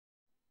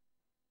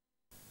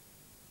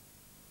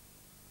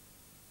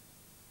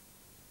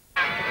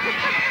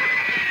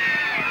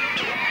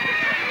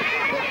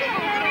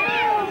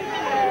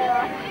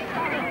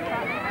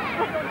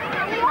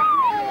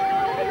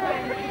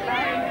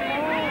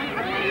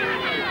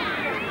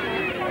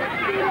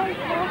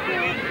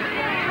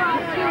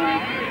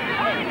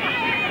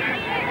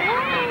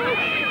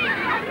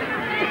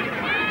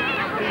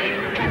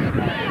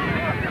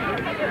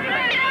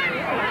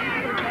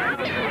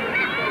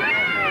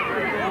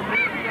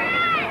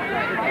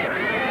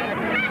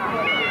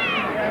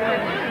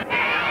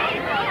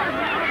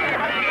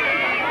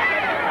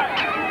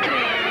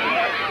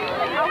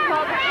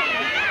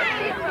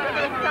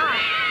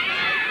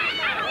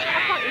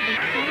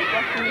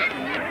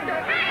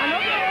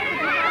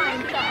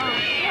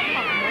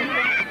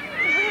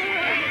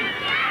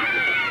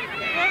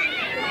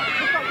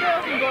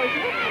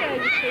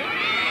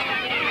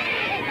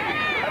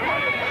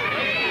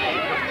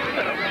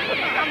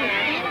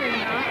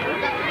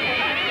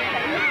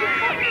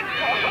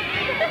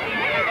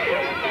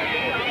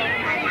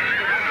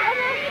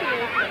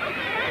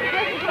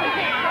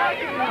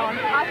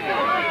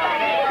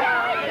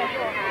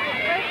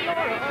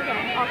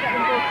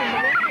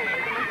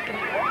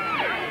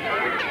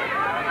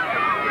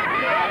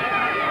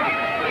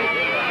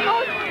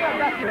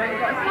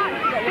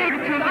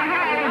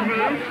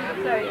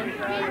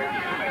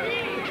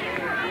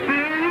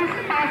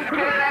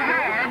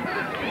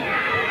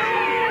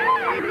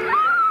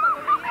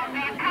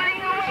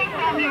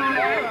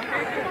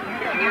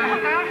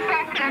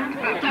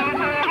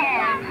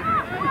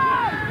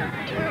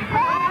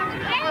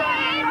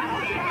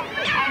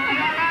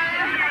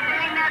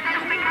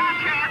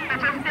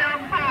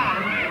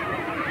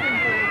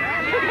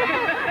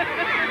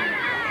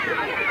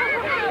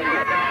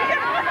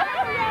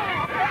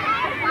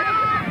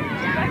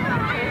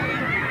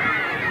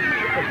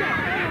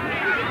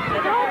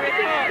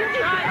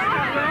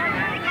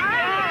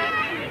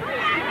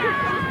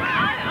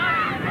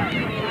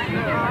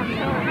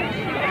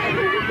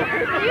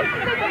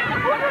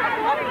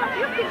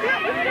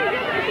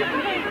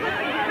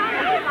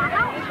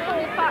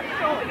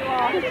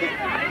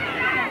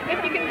If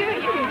you can do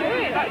it, you can do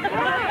it. That's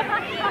right.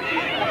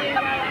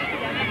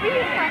 We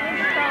just have to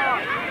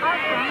start.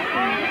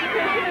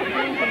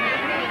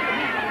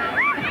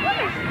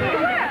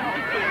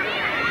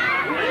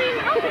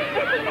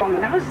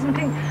 Houses and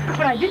things,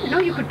 but I didn't know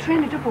you could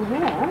train it up a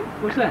wall.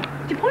 What's that?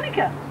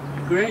 Japonica.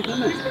 Great,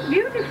 isn't it? It's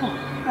beautiful.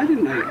 I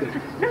didn't know you could.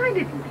 No, I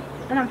didn't.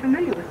 And I'm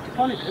familiar with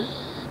japonicas.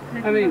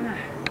 I mean...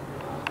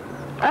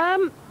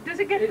 Does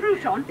it get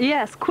fruit on?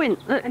 Yes, quince.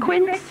 And do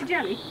you make the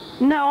jelly?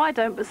 No, I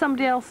don't, but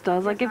somebody else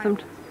does. I give them...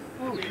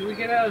 Oh, should we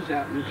get ours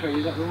out and train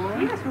it up the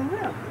wall? Yes, we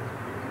will.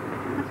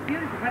 That's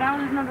beautiful. But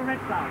ours is not a red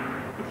flower.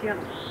 It's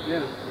yellow.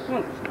 Yeah.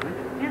 Well, that's nice.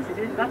 Yes, it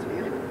is. That's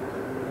beautiful.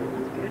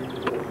 That's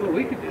beautiful. Well,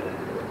 we could do that.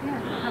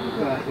 Yes, we'll have a go.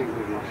 Well, I think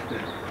we've lost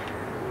it.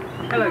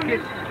 Hello,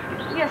 kids.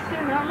 Yes,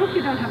 sir. Now, look,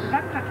 you don't have a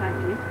backpack like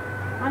this.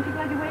 Aren't you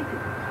glad you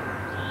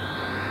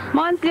waited?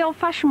 Mine's the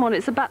old-fashioned one.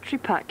 It's a battery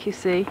pack, you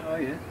see. Oh,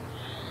 yeah.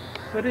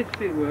 But it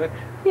works.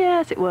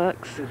 Yes, it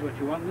works. That's what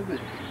you want, isn't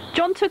it?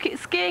 John took it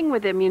skiing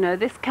with him, you know,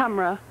 this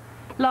camera,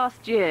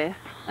 last year,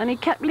 and he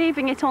kept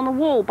leaving it on the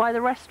wall by the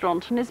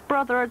restaurant, and his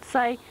brother would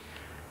say,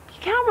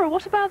 "Your camera,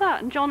 what about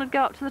that?" And John would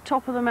go up to the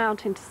top of the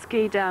mountain to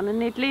ski down,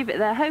 and he'd leave it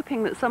there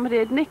hoping that somebody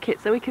would nick it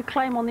so he could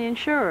claim on the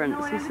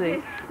insurance, you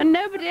see. And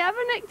nobody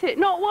ever nicked it,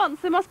 not once.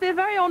 They must be a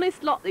very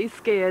honest lot, these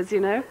skiers, you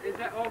know. Is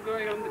that all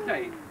going on the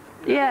tape?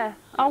 Yeah,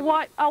 I'll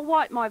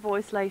wipe my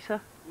voice later.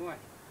 Why?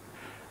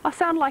 I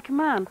sound like a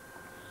man.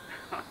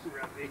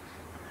 Rubbish.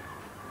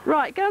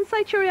 Right, go and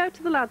say cheerio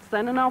to the lads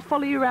then, and I'll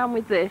follow you around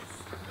with this.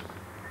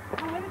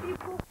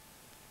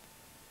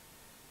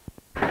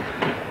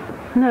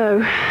 No,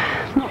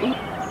 not...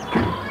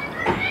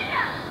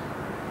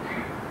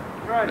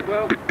 Right,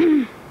 well,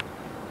 give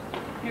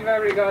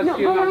our regards to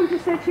your Go mother. on to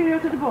say cheerio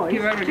to the boys.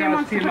 Give our Jim regards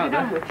wants to your put it mother.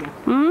 on with you.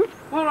 Hmm?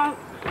 Well,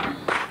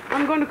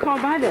 I'm going to call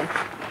by there.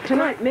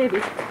 Tonight,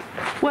 maybe.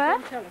 Where?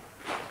 Don't tell her.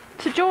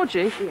 To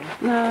Georgie? Yeah.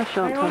 No, I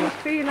shan't I tell always her.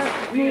 feel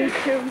I need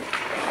to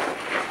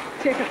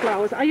take her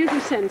flowers. I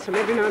usually send some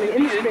every now and then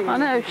in the spring. I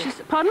know,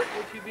 she's... Pardon?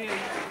 Will she be in?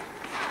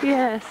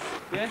 Yes.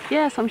 Yeah?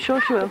 Yes, I'm sure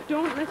she will. But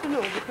don't let her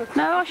know because...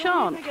 No, I as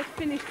shan't. soon as I get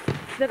finished,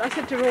 that I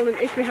said to Roland,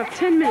 if we have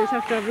 10 minutes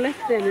after I've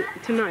left then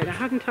tonight, I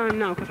haven't time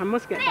now because I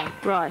must get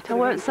back. Right, I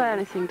won't say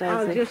anything,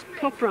 I'll Daisy. just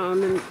pop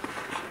round and...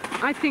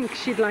 I think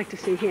she'd like to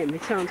see him.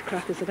 It sounds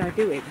crackers that I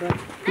do it, but...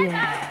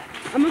 Yeah.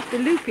 I must be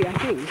loopy, I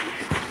think.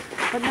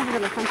 But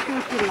nevertheless, I'm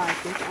sure she'll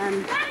like it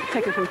and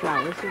take her some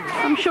flowers.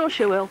 Yeah. I'm sure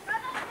she will.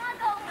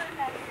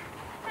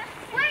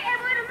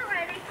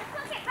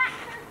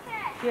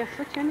 He has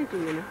such energy,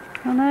 you know.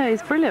 I know,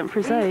 he's brilliant for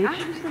his He's age.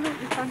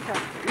 absolutely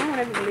fantastic. No one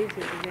ever believes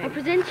it. I'll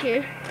present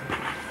you.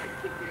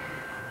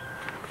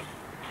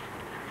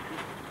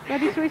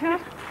 Ready,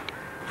 sweetheart?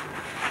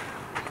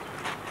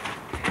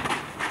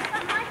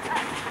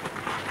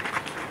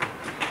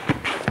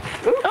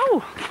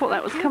 Oh, I thought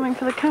that was coming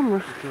for the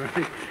camera.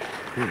 Right.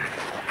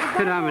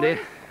 Good on, my dear.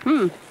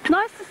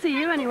 Nice to see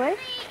you anyway.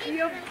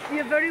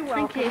 You're very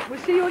welcome. Thank you. We'll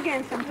see you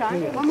again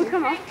sometime. When we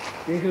come up.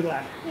 Be a good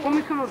lad. When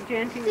we come up,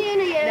 Jane, to See you in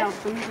a year.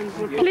 Nelson's and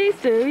we'll Please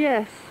do,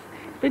 yes.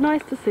 Be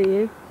nice to see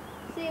you.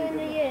 See you in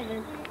a year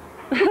then.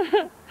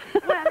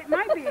 Well, it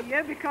might be a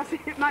year because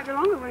it might be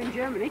longer. We're in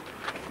Germany.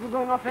 We're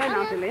going off there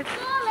now to live.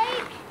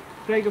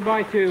 Say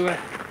goodbye to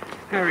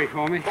Harry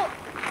for me.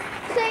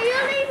 So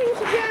you're leaving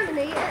to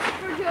Germany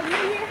for a job,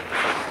 are you?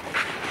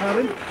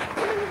 Pardon?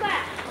 Coming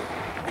back?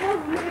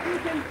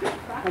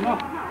 I'm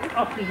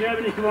off to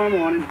Germany tomorrow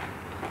morning.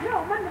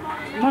 No, Monday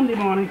morning. Monday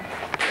morning.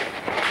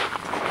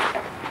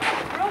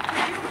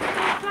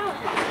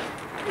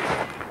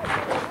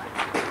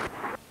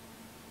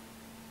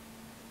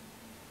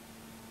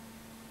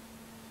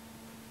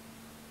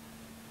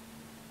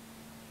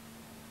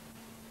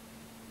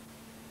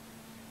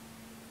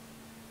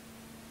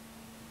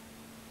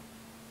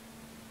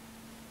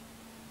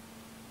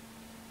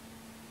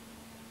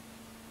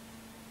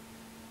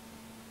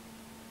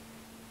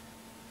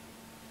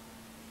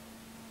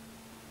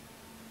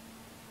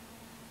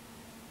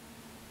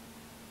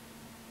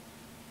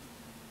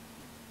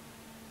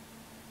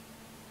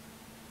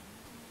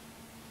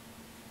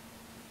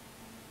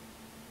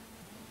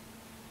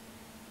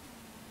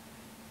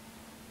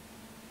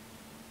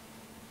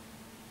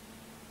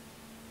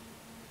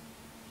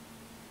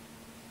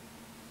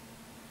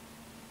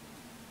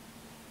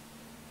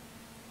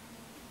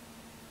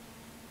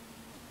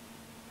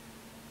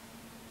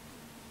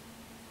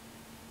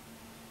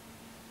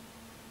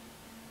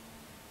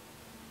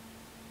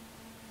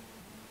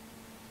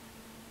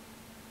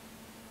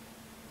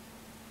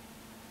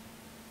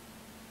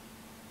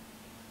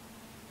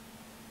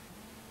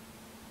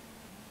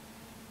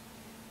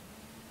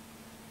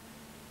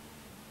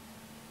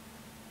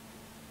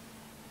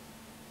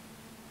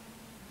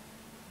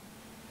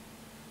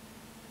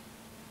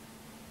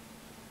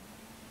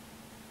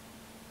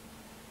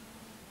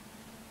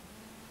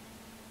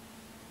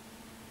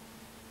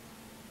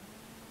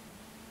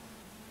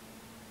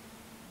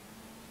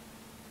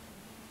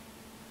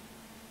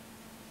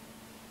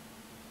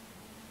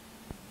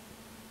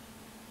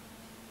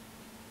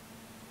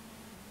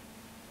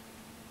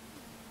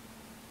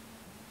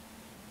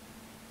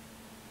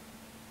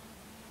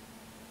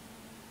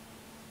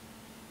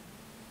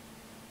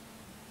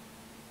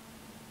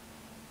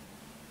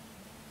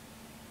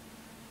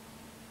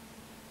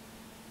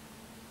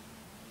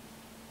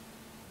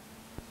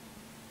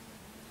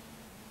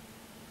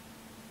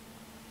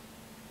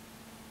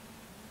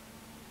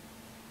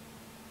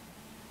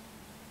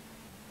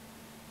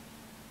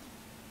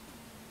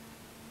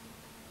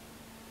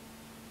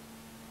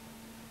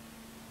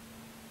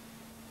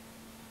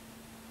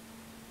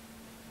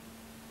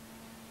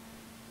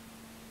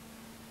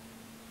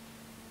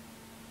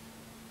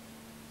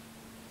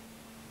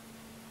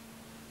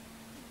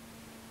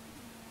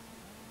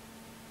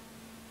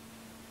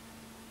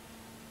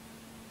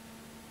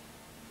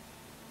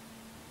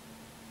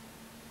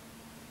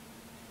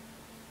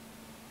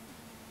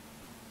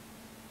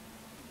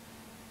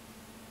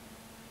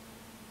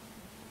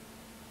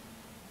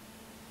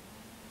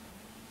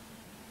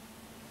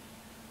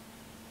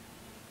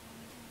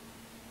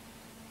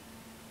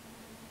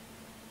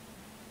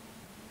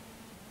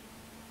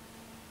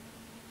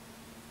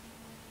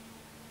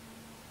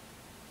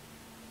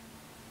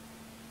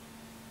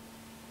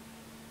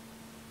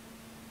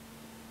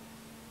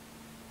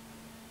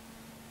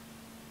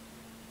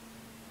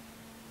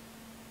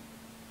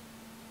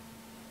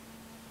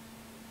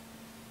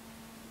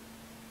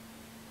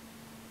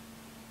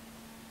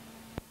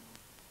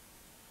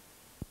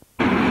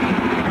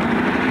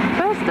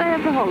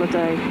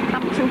 holiday,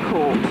 Hampton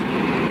Court.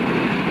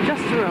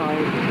 Just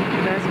arrived.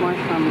 There's my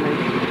family.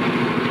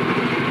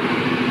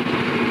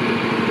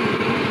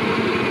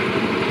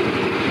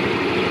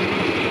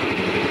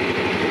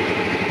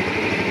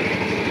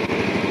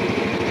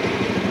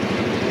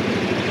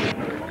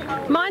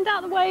 Mind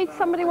out the way,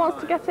 somebody wants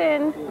to get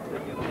in.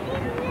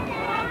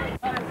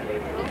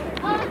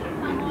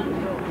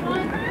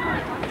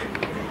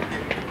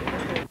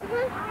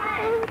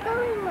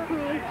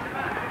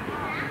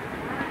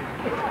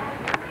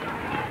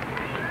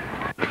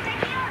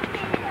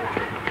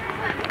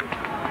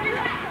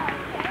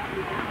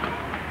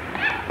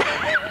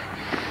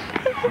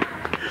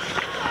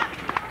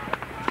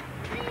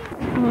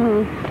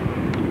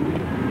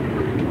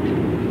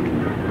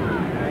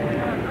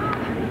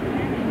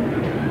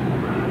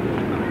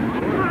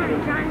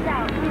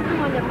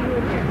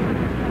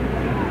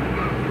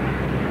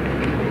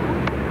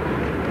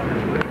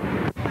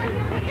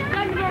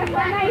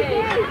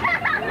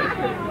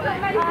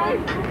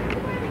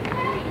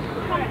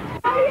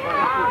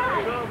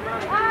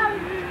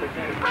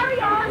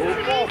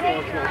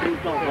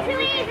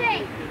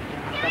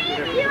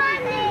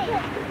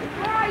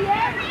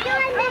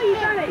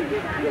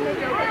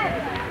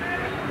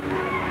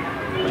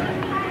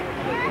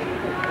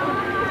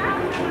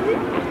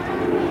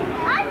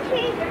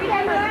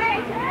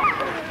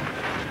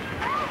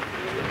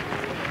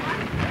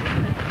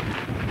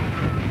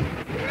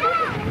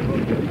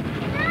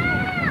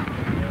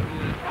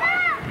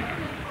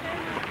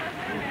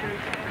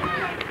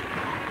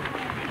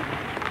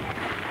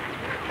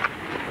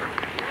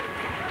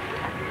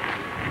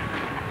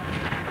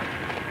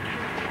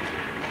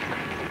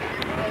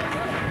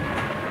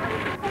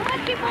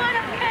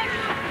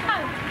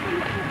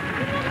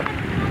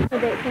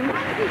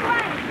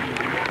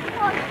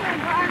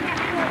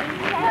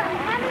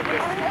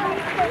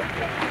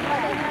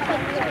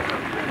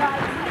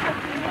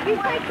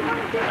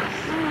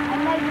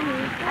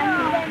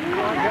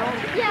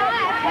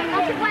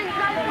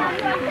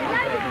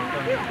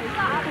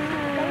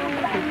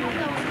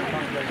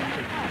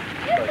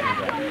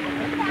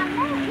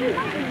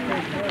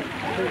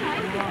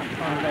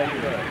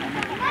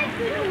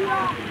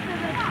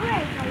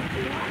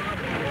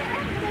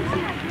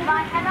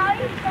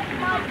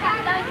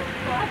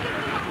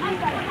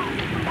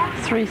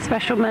 Three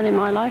special men in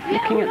my life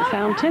looking at the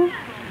fountain.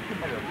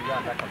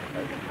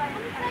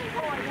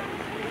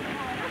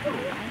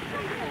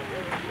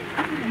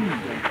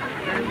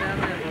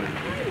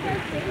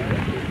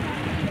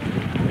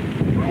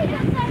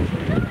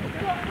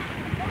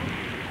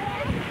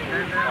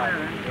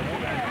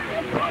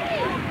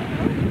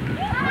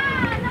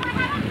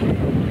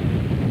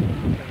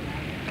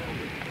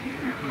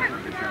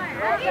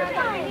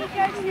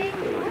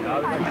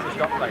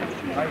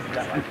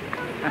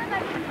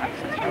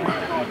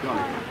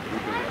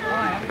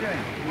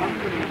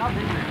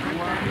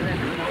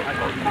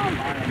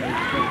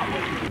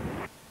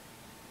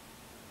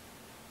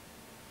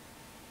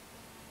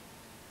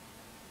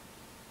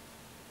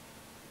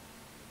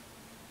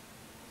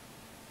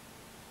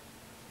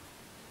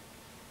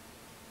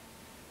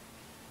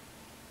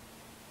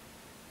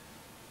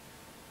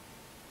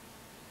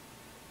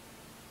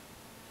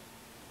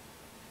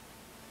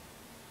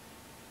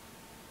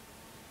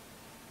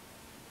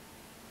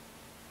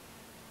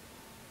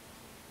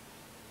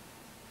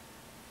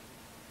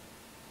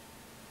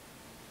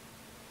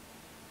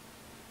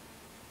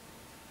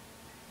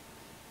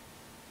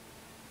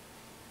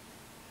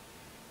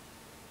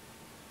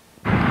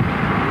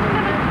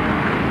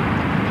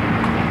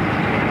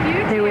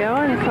 Here we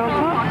are in the car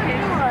park.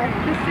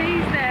 The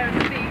sea's there at the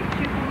beach.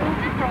 You can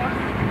walk across.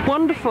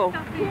 Wonderful.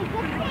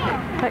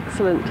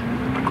 Excellent.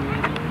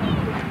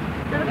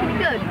 They're looking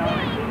good.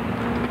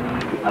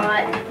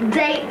 Alright,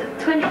 date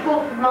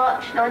 24th of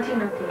March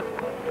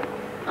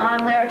 1990.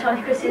 I'm there at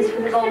Auntie Chris's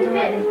for the Golden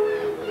Wedding.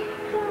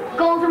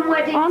 Golden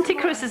Wedding. Auntie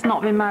Chris has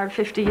not been married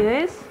 50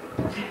 years.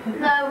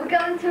 No, we're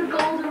going to a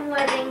Golden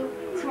Wedding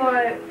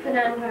tomorrow for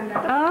Nan and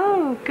Grandad.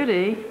 Oh,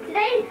 goody.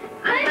 Today,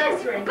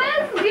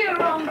 both of you are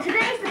wrong.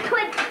 Today's the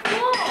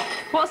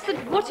 24th.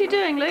 What are you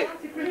doing, Luke?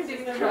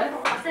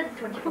 I said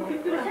the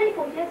 24th. The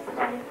 24th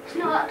yesterday.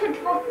 No, that's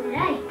 24th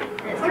today.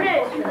 It's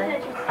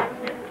 24th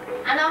today.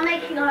 And I'm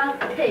making our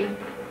tea.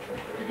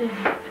 Thank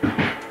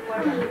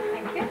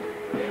you.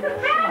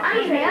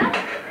 Andrea?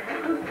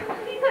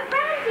 You put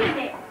brandy in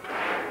it?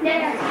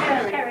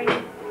 Yes, Cherry.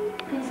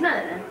 Can you smell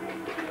it then?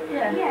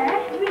 Yeah. Yeah,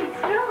 it's really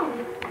strong.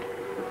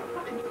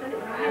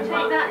 I'll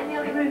take that in the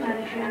other room,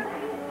 Alicia.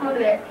 I'll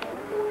do it.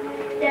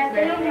 Yeah,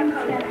 they don't have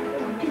colour.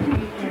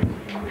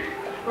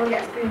 We'll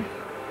get a spoon.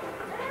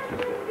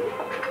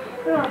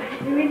 Oh,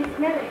 you really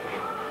smell it.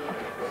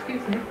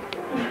 Excuse me.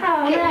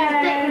 Oh, Get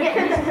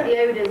no. used to the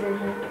odours in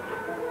here.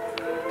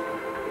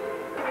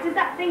 Does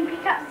that thing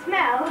pick up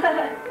smell?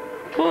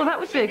 Well, that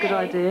would be a good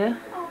idea.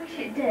 I wish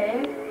it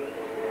did.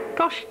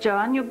 Gosh,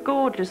 Joanne, you're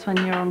gorgeous when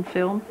you're on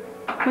film.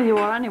 Well, you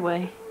are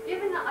anyway.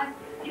 Given that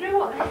you know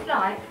what it's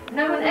like?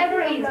 No one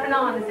ever eats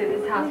bananas in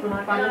this house when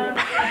I buy them. I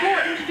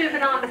bought them to do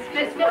banana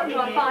splits, what do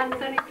I find?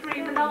 There's only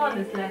 3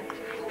 bananas left.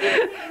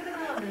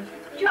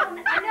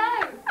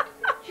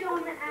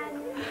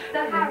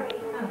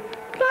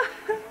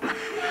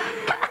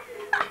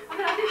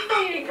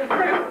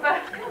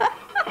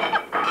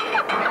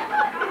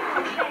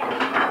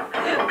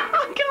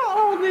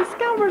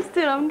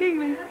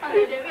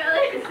 don't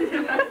realise.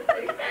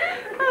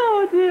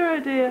 Oh dear, oh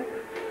dear.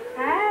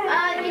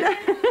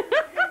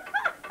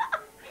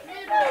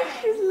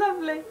 She's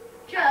lovely.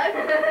 Joe?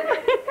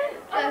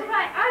 Oh,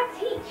 right, our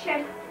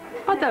teacher.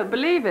 I don't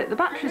believe it. The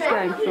battery's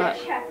going flat.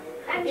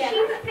 And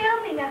she's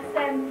filming us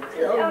in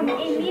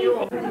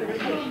music.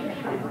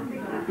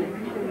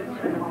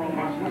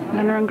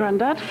 Nana and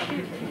Grandad.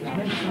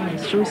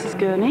 It's from Mrs.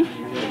 Gurney.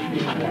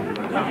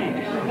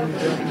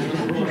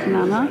 There's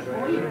Nana.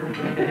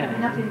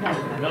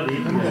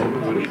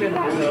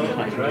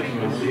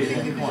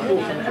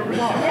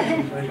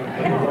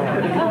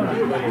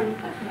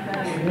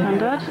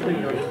 Grandad.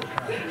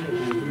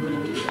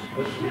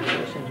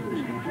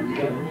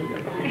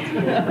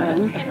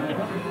 Ben.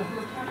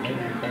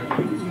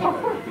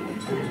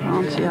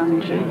 Auntie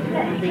Angie.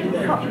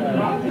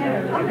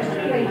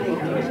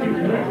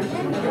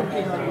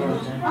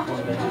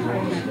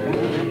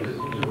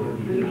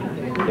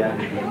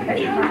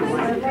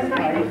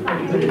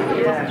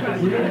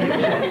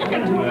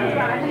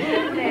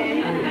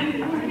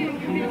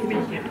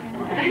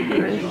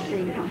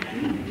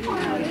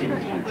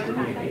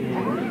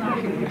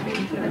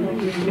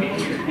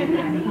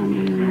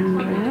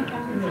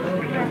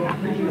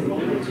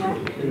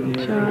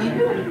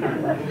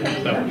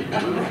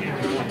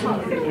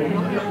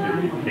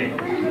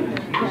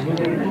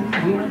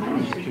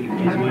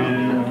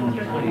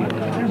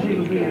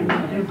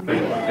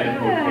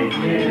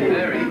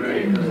 Very,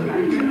 very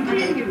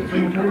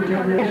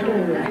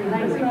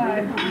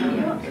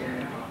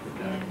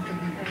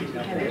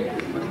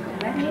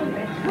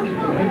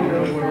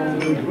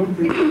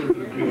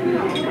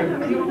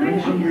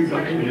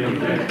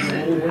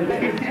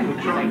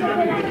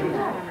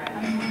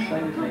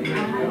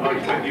I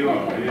expect you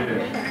are,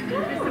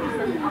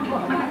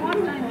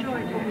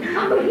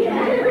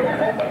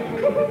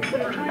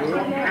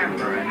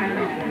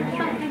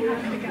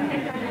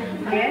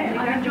 Yeah,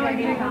 I enjoy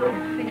doing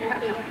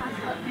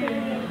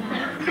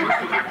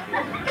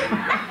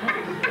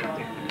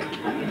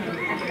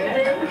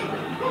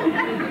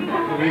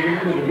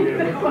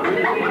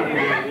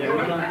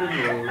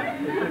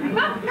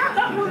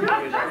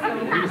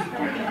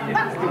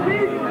That's the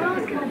movie I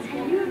was going to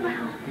tell you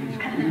about.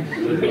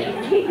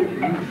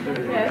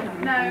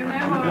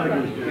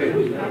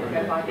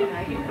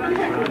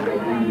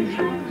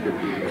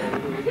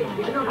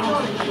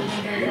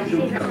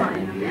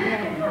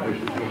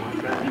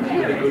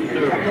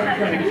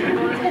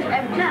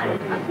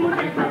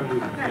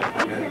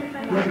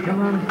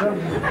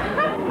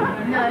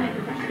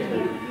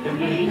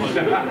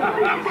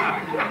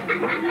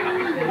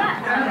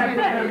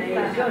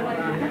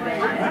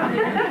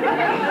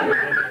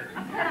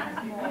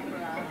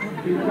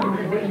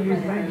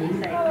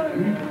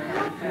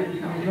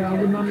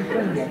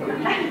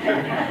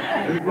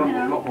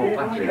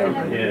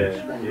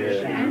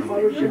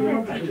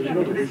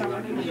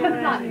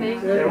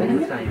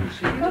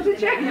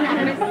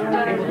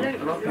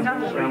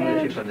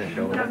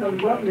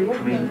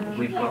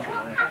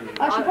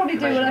 I should probably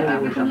do what I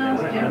did with them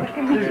last year.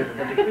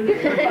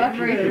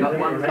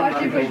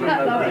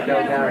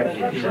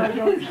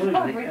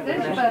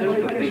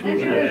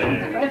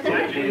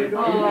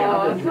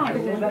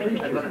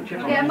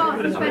 Yeah,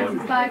 Marks and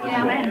Spencer's bag,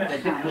 yeah.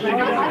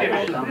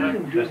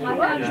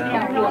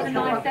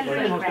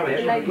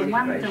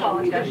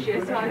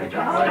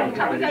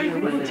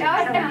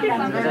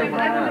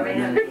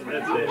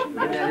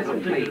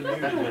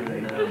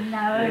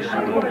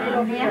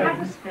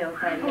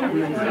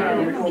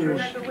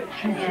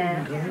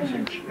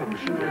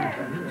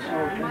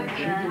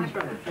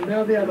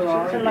 Now the other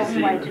eye. It's a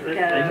long way to go.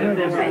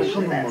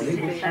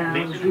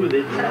 Mixed with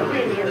it.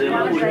 They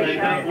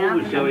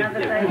always go in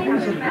different.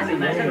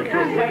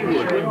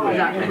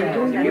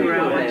 You were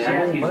out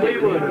there. We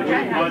would, which is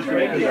nice to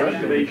make the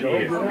rest of each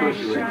year. Of course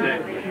you would,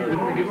 exactly.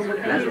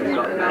 That's what's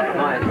got about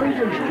mine.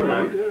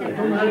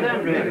 I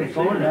don't really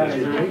find that.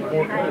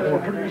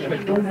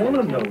 Don't want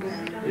to know.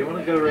 You want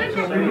to go around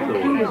the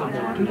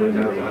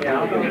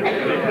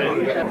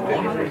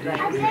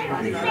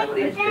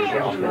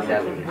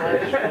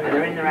and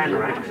they're in their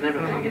anoraks and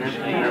everything, you know.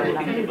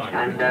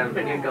 And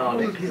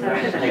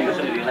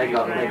they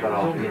got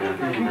off, you know.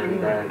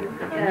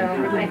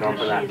 And thank God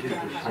for that.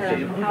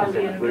 I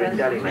said, we're in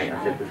Delhi, mate. I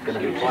said, there's going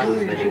to be twice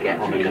as many get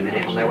on in a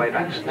minute on their way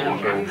back to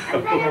Central.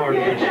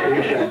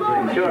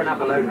 Sure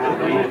enough, a load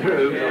more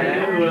through.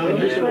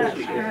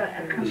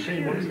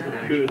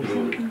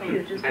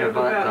 And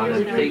by that time, the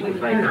seat was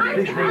vacant.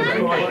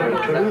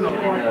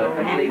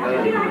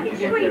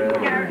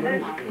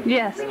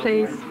 Yes,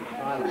 please.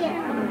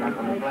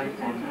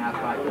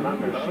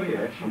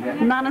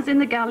 Nana's in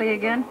the galley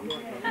again.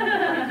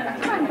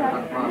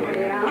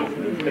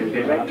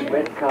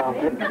 Red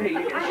carpet.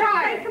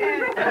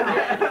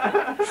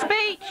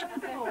 Speech!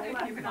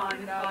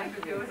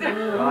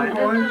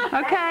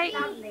 Okay.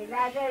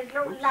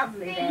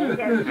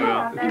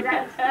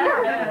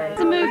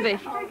 It's a movie.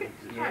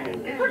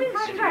 Put it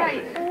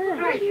straight.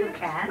 Straight you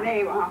can. There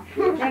you are.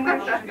 Then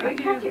we'll cut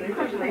it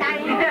because we're...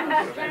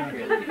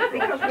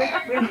 Because we're...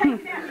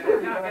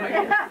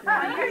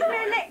 Use the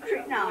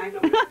electric night.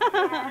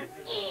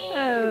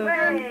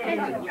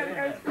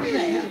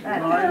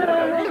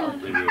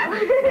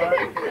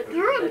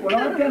 Well,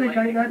 I'll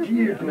dedicate that to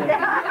you. Who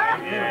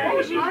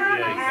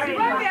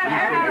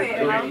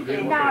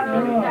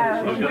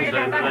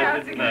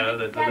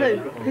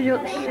do you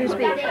want to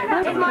speak?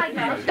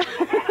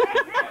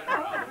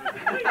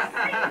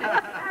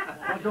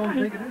 I don't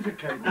think it is a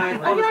cake.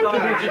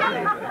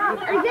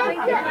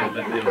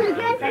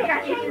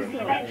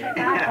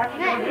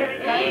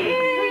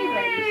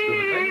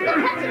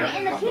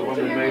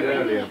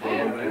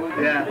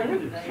 Yeah.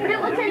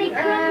 What's any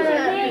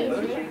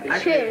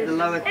Actually, the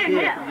lower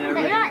tier from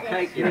there is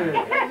cake.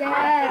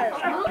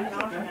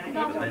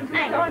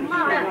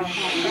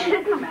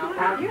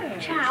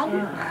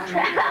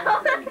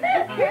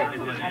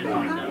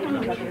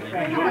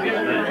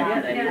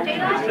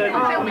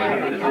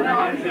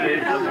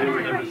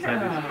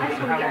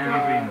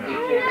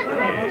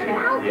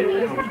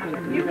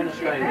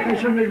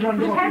 Somebody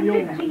runs off the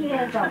yawn.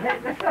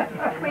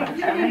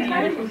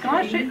 Can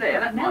I sit there?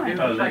 That might be a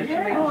mistake.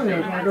 Oh,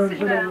 yes, I'll go and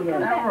sit over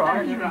there. All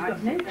right.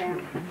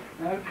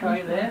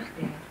 Okay, there.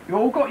 You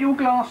all got your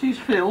glasses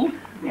filled?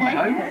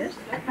 Yes.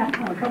 I'll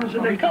come and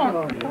sit next to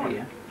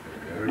you.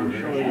 And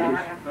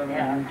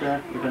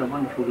we've had a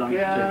wonderful lunch to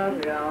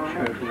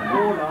show to you.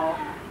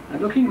 And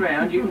looking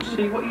round, you can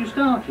see what you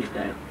started,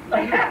 Dad.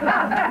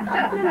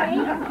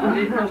 And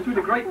it was with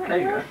a great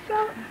pleasure.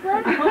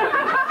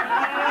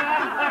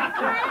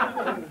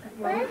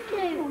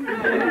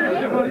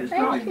 It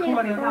started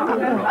quite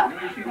enough,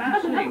 as you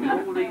can see, with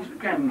all these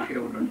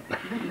grandchildren.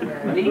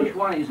 And each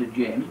one is a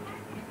gem.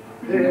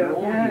 They're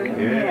all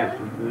here.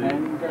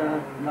 And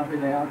lovely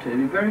they are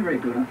too. Very, very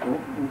good, I thought,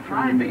 all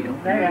through the meal.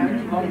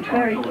 It's a long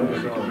time for us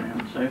to sit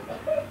around, so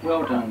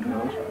well done,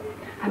 girls.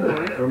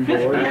 From boys.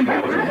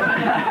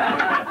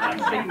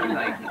 See me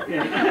later.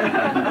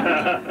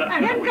 I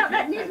haven't got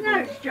that in his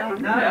notes, John.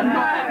 No, I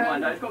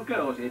know, it's got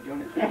girls here,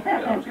 John. It's got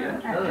girls, yeah.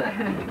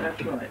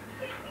 That's right.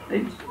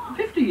 It's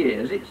 50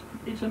 years,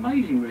 it's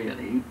amazing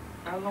really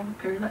how long a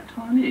period that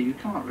time is. You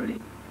can't really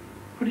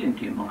put it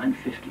into your mind,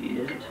 50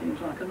 years, it seems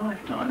like a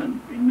lifetime,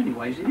 and in many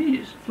ways it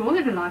is. It's more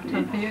than a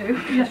lifetime for you.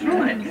 Yes,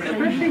 right,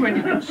 especially when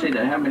you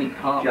consider how many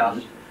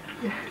partners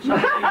some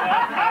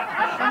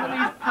of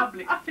these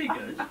public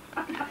figures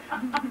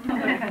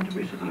had to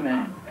be city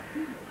man.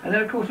 And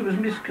then of course there was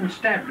Miss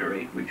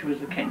Constabulary, which was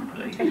the Kent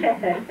police,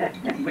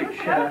 which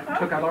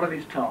took a lot of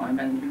his time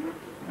and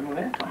all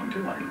their time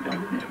too, I think,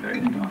 John, didn't it, very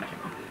much.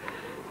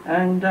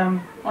 And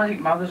I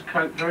think Mother's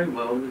coped very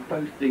well with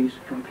both these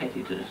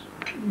competitors,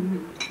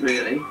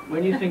 really,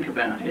 when you think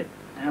about it,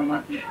 how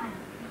much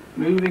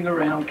moving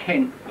around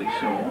Kent we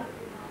saw.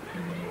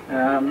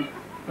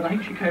 But I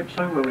think she coped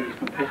so well with these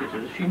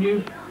competitors. She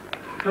knew,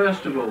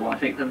 first of all, I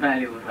think, the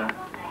value of her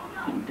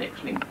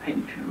index-linked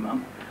pension,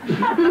 Mum.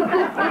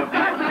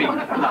 Probably a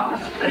big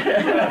plus.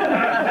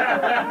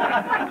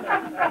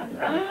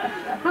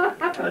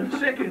 And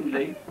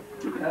secondly,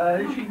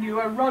 she knew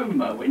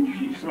aroma when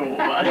she saw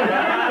one.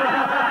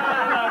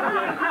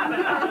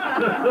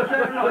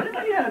 So,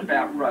 anybody heard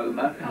about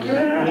Roma?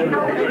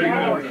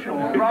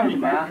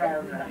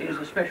 Roma is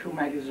a special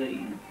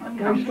magazine that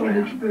comes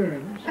around,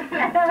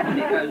 and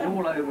it goes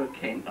all over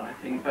Kent, I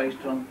think,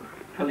 based on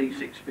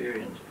police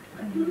experience.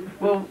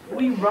 Well,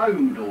 we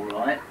roamed all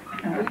right.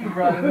 We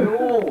roamed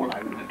all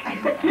over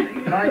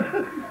Kent.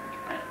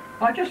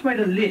 I just made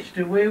a list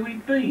of where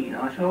we'd been.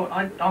 I thought,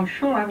 I'm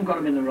sure I haven't got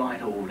them in the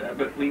right order,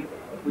 but we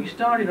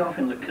started off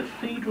in the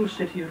cathedral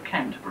city of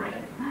Canterbury.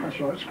 That's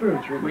right,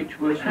 spiritual. Which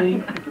was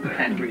the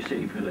Canterbury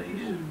City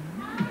Police.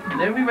 And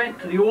then we went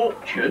to the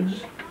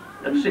orchards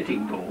of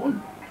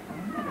Sittingbourne.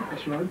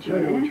 That's right,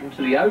 to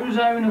the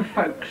ozone of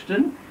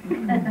Folkestone.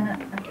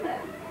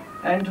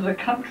 And to the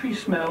country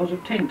smells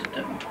of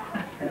Tenterden.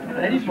 And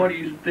anybody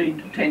who's been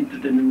to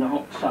Tenterden in the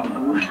hot summer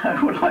will know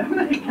what I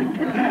mean.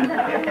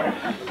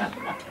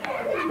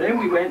 Then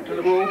we went to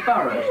the Royal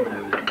Boroughs,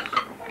 no less.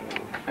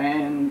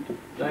 And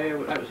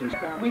that was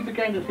inspiring. We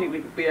began to think we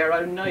could be our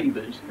own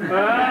neighbours. On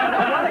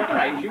one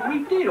occasion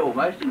we did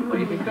almost, didn't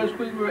we? Because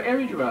we were at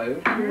Erridge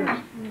Road.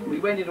 We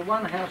went into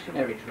one house in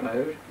Erridge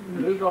Road,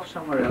 moved off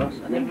somewhere else,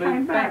 and then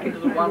moved back into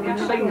the one we'd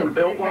seen them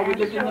built while we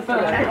lived in the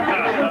first one.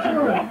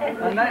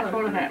 And that's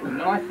what happened.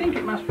 And I think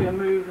it must be a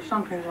move of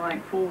something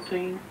like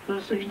 14,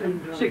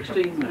 13,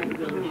 16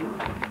 moves.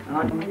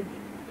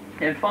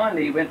 And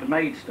finally he went to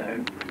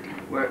Maidstone,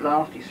 where at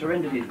last he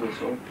surrendered his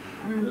whistle,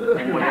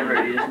 or whatever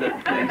it is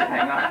that police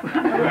hang up.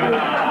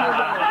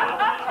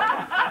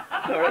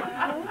 Sorry.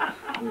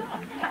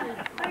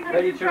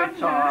 Ready to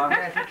retire.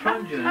 There's a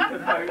truncheon.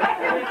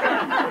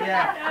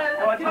 Yeah.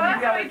 Well, I told you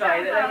the other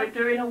day that they were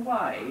doing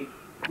away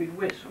with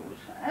whistles.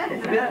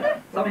 It's a bit,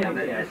 something a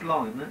bit this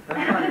long, isn't it? They're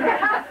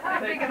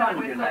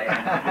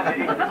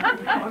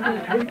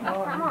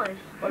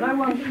Well, no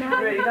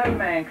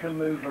man can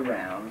move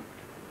around,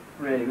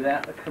 really,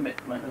 without the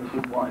commitment of a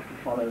good wife to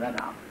follow that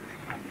up.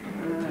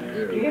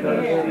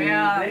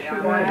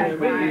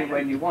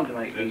 When you want to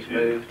make these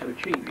moves to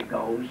achieve your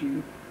goals,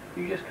 you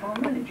just can't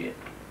manage it.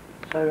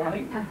 So I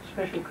think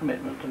special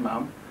commitment to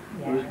Mum,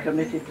 He was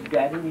committed to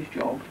Dad in his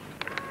job,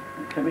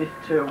 and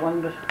committed to a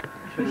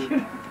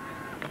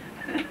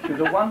she was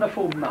a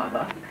wonderful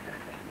mother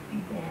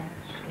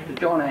to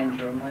John,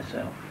 Angela and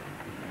myself.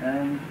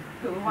 And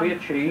we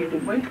achieved,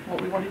 didn't we,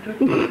 what we wanted to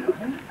achieve.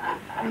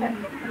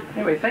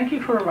 Anyway, thank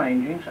you for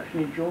arranging such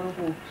an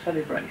enjoyable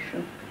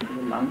celebration for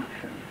the lunch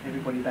and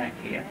everybody back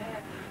here.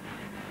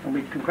 And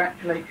we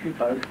congratulate you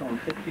both on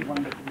 50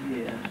 wonderful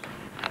years.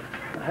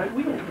 I hope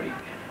we all reach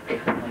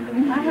 50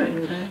 wonderful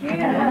years.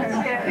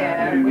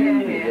 Yeah, We're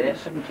nearly there,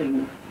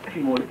 17, a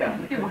few more to go.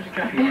 So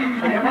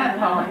you're not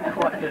party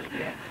quite just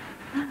yet.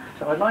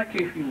 So I'd like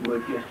you, if you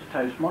would, just to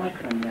toast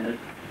Michael and Leonard,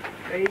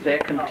 their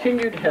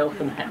continued health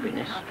and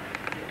happiness.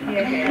 All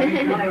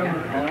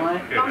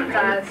right? Mum and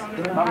Dad.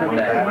 Mum and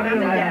Dad.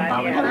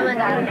 Mum and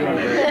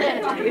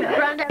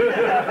Dad.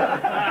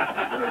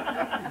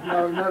 No,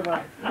 never.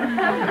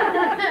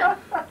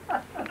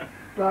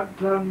 But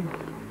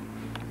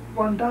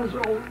one does,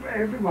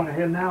 everyone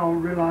here now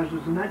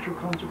realises the natural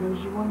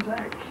consequences of one's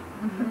acts.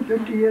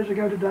 50 years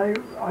ago today,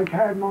 I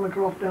carried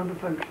Monica off down to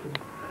Folkestone.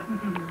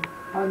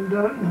 And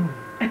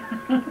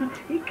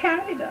He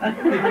carried her.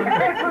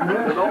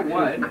 A long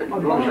way.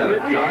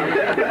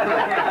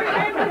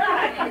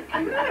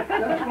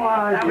 That's why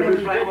I That was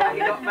chose, like when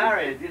you got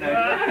married, you know.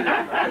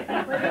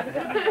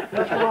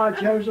 that's why I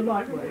chose a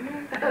lightweight.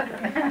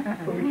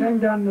 But we came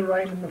down in the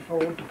rain and the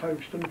fog to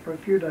Folkestone for a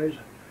few days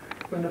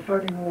when the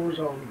phoning war was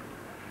on.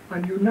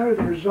 And you know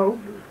the result,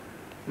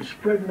 the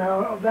spread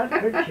now of that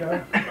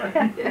picture.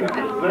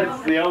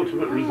 That's the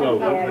ultimate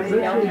result.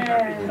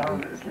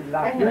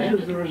 This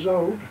is the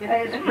result.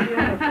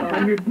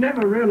 And you'd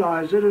never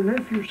realise it, and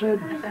if you said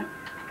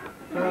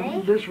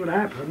this would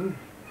happen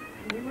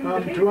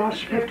to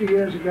us 50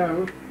 years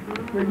ago,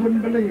 we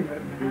wouldn't believe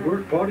it. You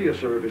weren't part of your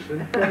service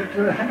then. But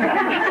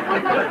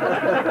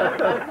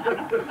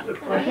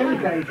I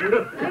delegated.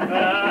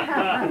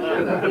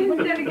 You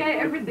wouldn't delegate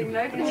everything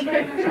though, did you?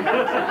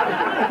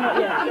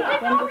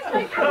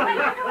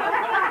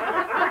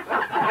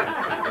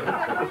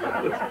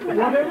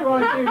 Whatever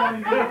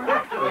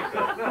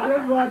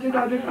I did, I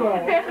did well.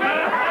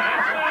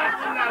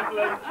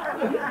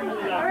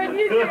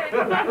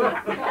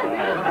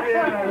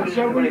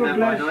 So we were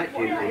blessed.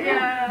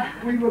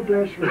 We were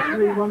blessed with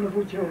 3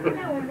 wonderful children.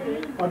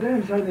 I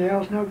daren't say anything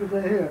else now because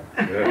they're here.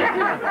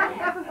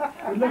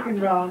 But looking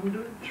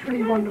round,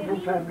 3 wonderful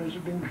families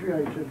have been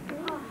created.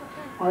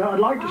 I'd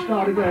like to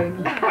start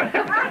again,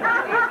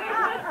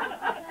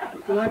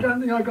 but I don't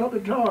think I got the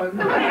time.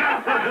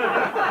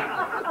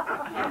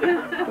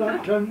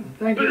 But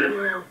thank you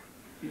for your,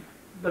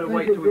 Better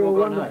wait till we all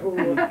go wonderful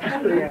home.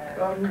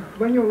 speech.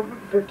 When you're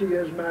 50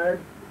 years married,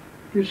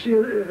 you see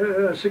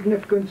a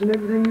significance in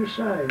everything you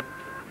say,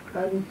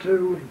 and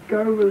to go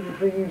over the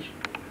things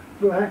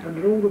that happened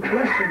and all the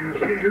blessings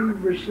that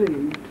you've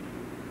received,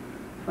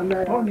 and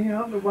they're pointing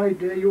out the way,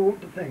 dear, you ought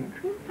to think.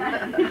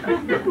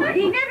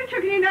 He never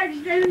took any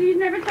notice, and he's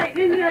never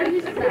taken any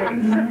notice.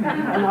 And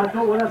I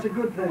thought, well, that's a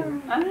good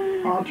thing.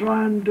 I'll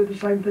try and do the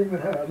same thing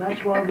with her, and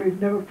that's why we've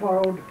never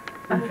quarrelled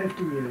in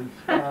 50 years.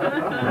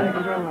 Thank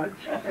you very much.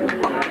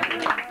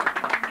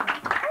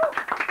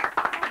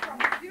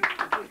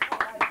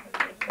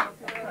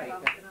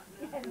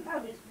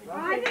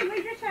 I think we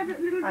just have a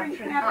little drink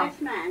for our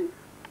best man.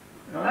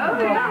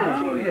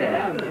 Oh,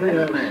 yeah.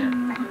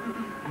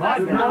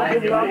 And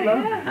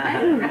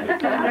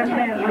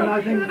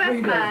I think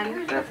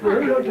Frida,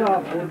 we're looked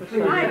after.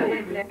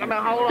 Frida. I'm a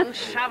whole and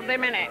shoved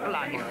him in it,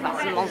 like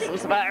fuss and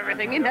nonsense about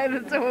everything, you know,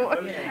 the sort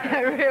of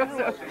real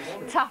sort of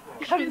tough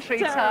country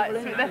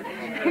types with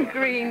the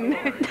green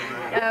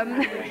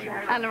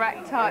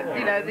anorak type,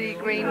 you know, the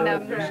green,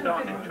 what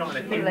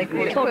do they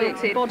call it,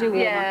 quilted. Body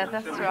warmer. Yeah,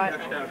 that's right.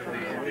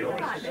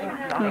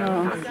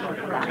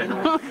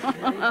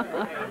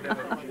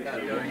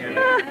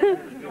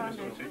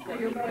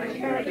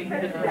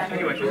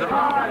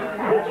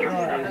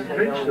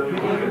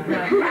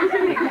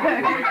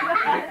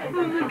 Oh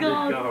my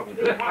God.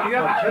 You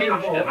haven't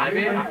finished it, have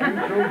you?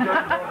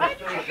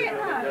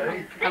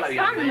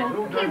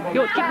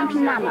 You're giving to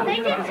Nana.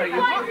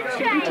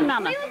 Giving to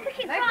Nana.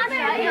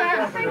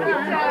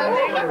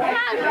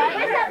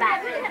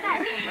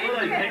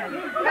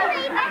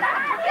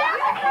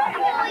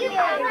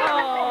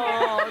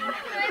 Oh,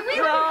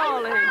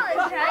 darling.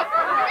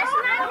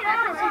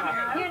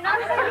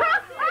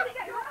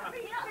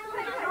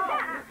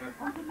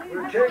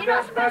 We'll take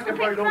that back if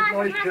I don't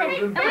like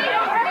children.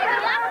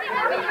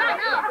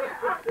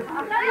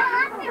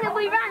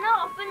 We ran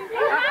off and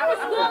I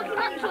was walking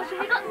up to us and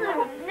we got to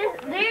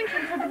the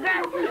entrance of the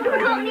ground.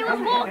 And he was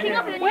walking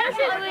up and we were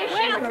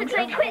shouting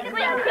saying, quick, quick,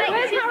 quick.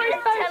 Where's Harry's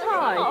bow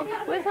tie?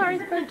 Where's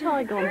Harry's bow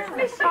tie gone?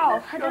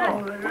 Oh, I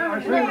don't know. I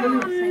say,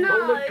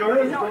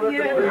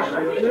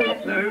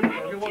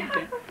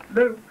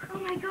 Luke, Oh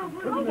my God,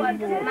 what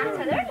does it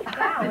matter? They're only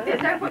flowers.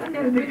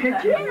 in the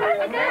kitchen,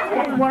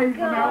 one wave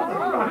them out the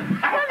front.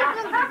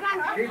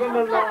 Keep them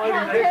alive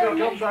until they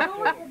come back.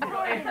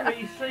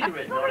 FBC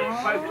written on it,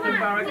 Folkestone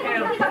Borough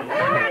Council.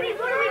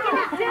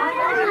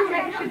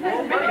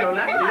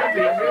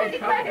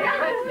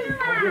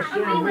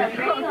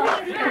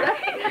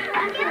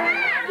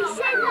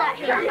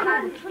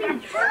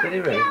 Did he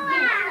really?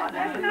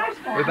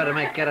 We better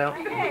get out. I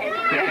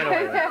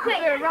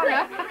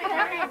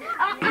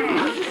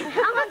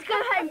want to go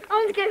home. I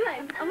want to go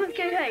home. I want to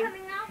go home.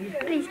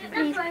 Please,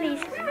 please,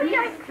 please.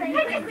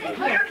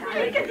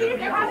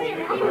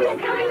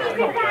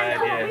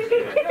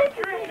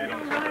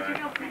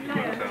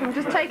 Can we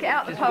just take it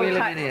out the Just poll wheel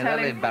him tax? in here, Tell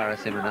that'll him.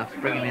 embarrass him enough.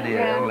 Bring him in here,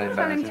 that'll Tell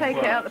embarrass him him. take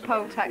it out the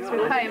poll tax.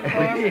 We're paying for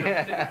him.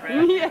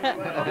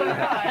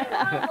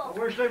 Yeah. I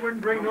wish they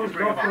wouldn't bring those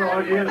doctor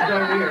ideas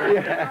down here.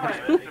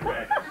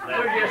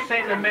 We'll just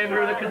send a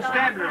member of the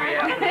constabulary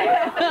out.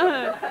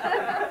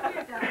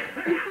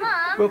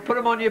 We'll put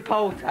him on your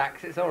poll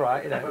tax, it's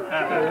alright, you know.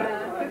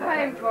 We're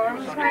paying for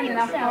him. We're paying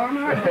enough for him.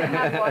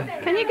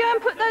 Can you go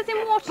and put those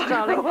in water,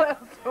 darling?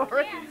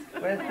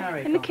 Where's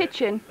Harry? In the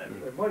kitchen.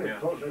 They might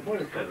have cut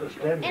the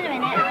stems. In a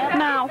minute.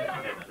 Now.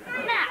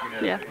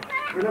 Yeah.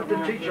 We'll have to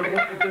teach them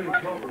what to do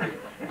properly.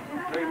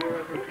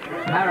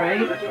 Harry?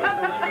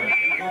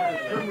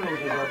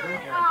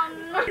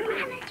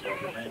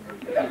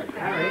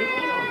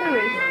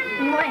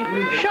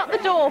 Shut the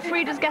door,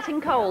 Frida's getting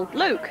cold.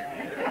 Luke.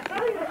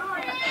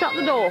 Shut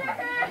the door,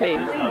 please.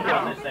 No,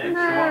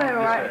 they're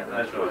alright.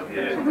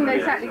 Doesn't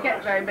exactly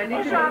get very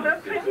many, do they?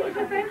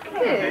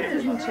 It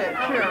is, isn't it?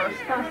 Sure,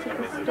 it's nice at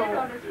the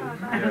store.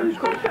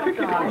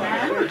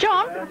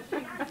 John,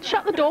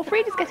 shut the door,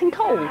 Frida's getting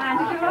cold.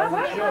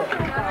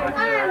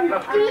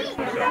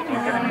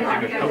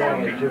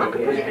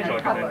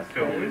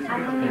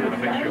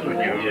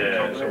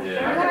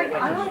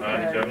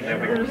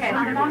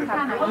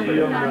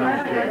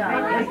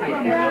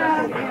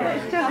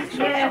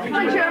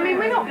 I mean,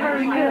 we're not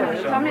very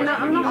good. I mean,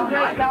 I'm not a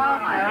great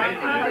gardener.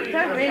 I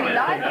don't really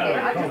like it.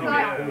 I just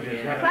like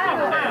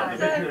flowers.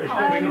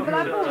 But I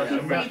bought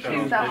some seeds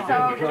and stuff, so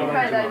I'll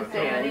throw those in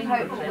and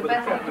hope for the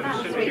best. I can have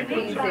sweet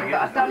peas in,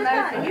 but I've done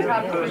those in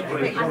tubs with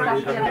sweet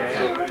stuff in it.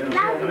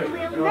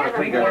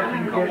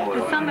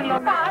 Son-in-law.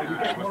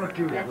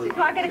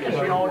 Can I get a kiss?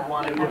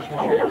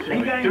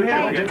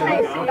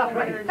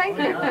 Thank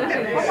you.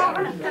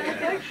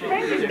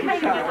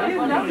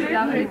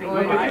 Lovely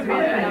boy.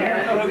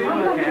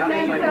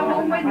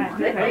 On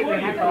Wednesday.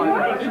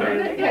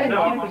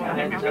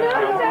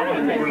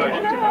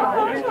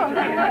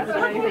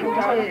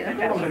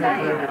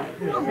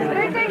 It's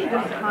very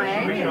dangerous at my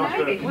age, you know.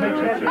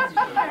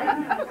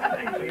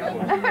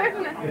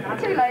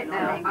 Too late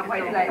now. I'm way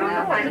too late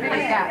now. Thank you,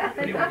 Jack.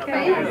 But it's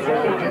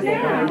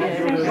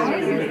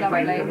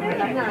lovely.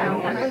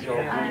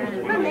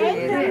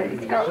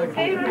 He's got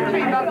 3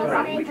 brothers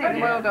up to take the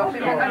world off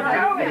him.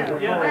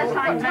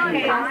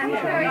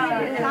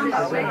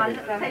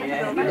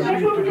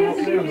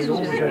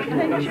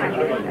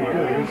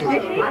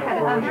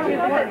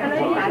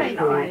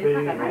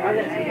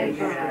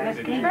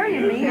 It's very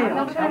immediate.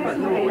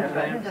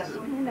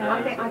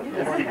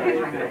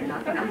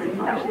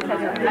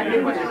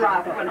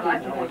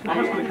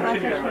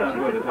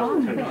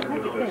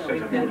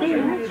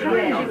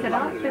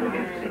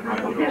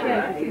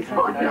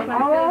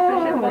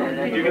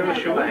 Did you get the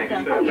shoe bags?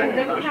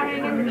 They were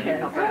carrying in the chair.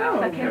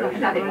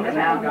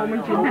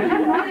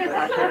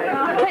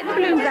 Take the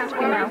balloons out of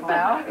your mouth.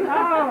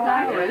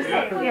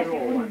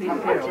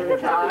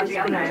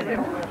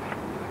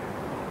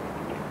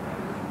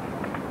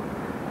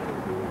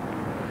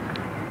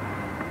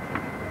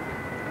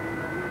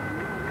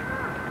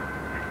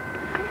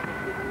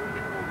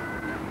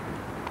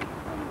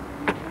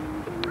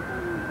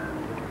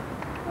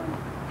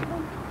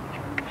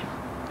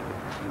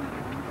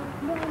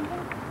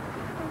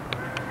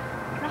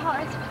 The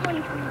hottest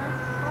point from the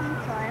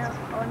bonfire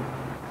on.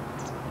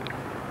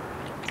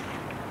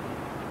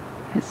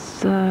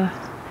 It's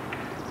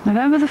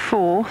November the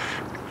 4th,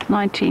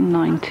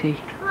 1990.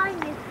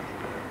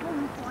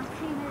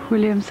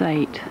 William's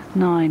 8,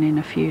 9 in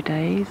a few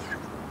days.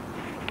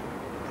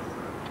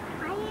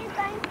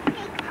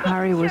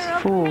 Harry was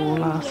 4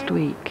 last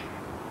week.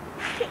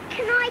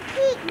 Can I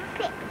keep a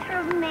picture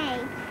of me?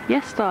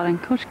 Yes, darling,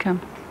 of course you can.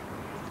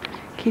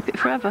 Keep it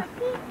forever.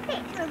 Keep a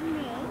picture of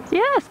me?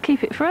 Yes,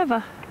 keep it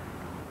forever.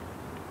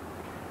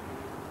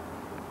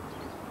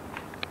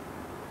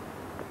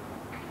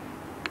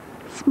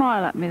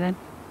 Smile at me then.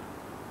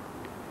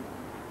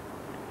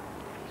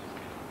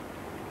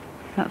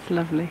 That's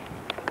lovely.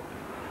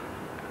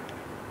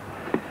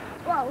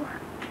 Whoa.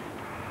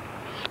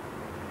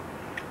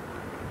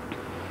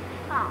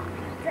 Oh.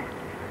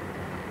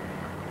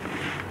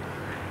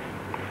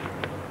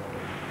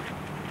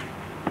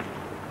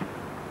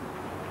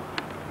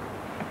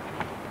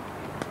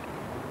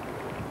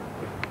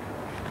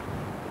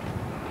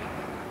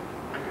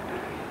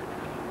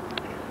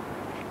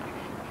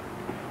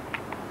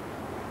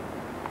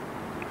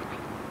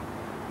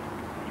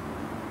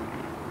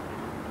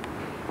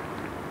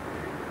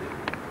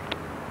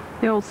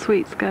 The old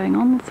sweet's going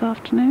on this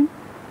afternoon.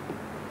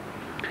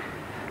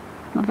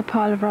 Another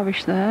pile of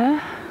rubbish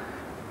there.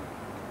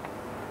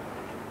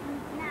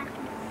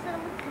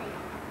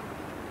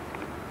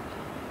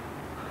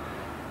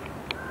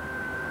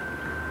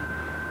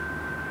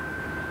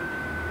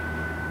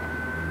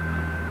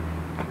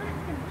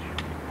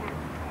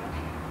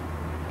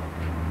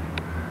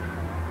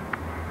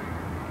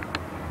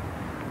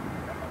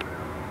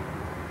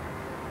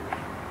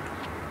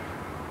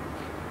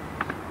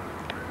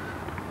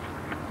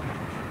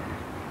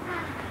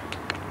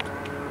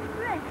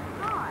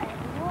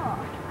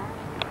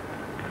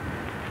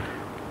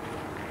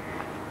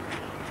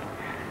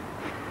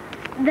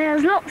 There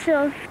was lots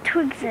of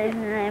twigs over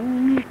there and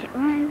we moved it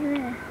right over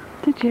there.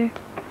 Did you?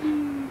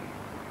 Yeah.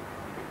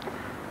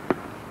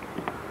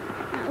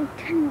 That all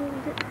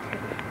tangled up too.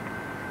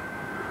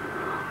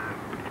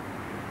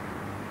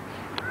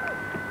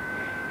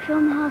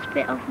 Film the last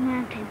bit of the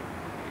mountain.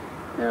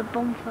 The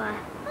bonfire.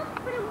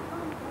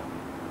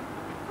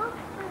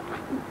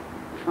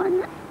 Find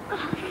that.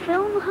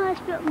 Film the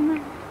highest bit of the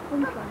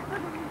bonfire.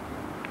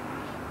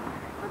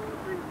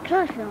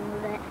 Try to film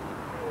with it.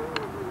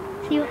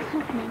 See what's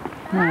happening.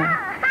 No.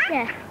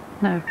 Yeah.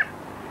 No.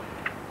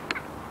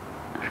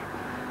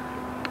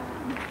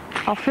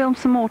 I'll film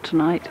some more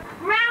tonight.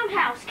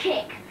 Roundhouse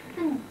kick.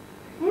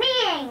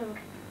 Kneeing.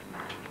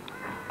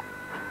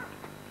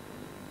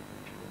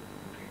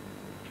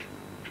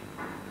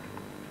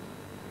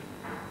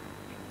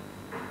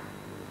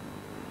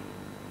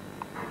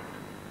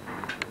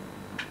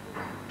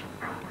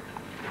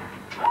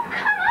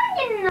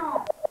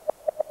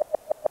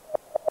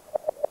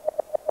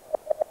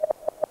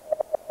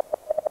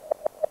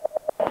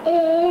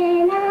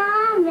 In a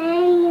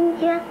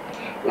manger,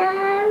 no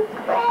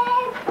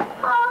crib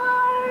or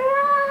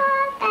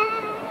a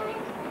bed.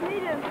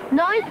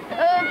 9th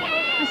of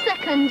the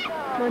 2nd,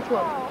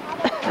 91.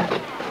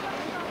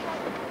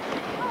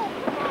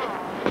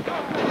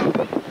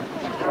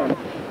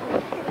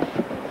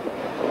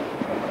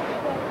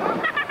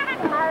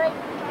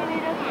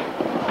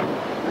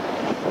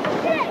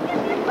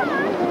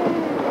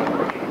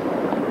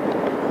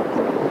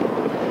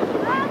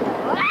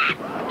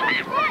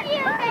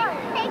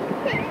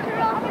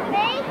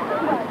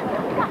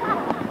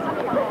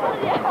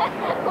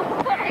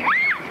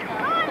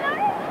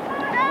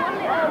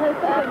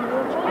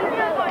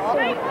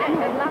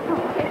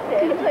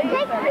 Take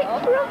a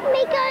picture of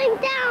me going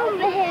down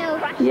the hill.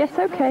 Yes,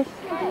 okay.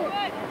 I'm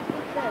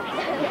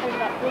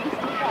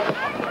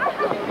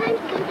going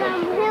to go down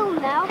the hill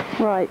now.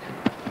 Right.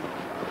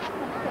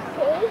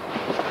 See?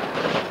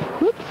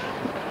 Whoops.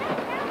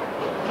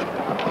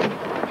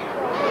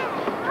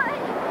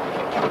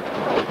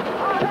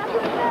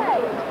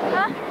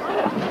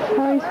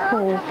 Harry's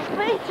fall.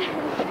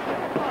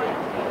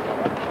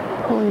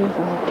 4 years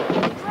old.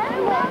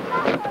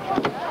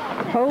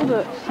 Hold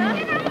it.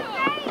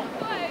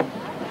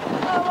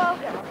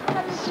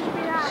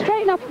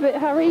 Straighten up a bit,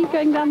 Harry. You're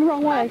going down the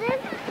wrong way.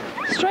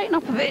 Straighten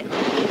up a bit.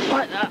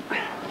 Like that.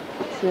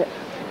 That's it.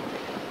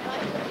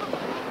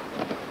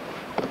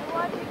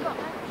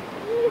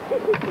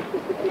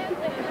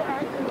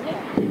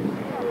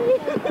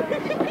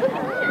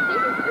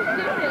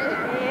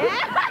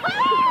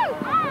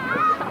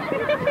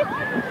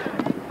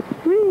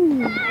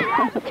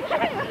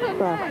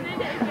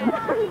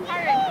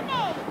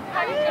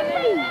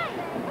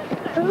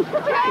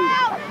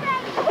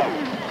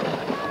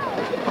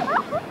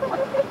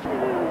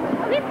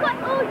 We've got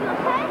all your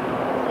pets.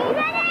 You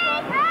ready?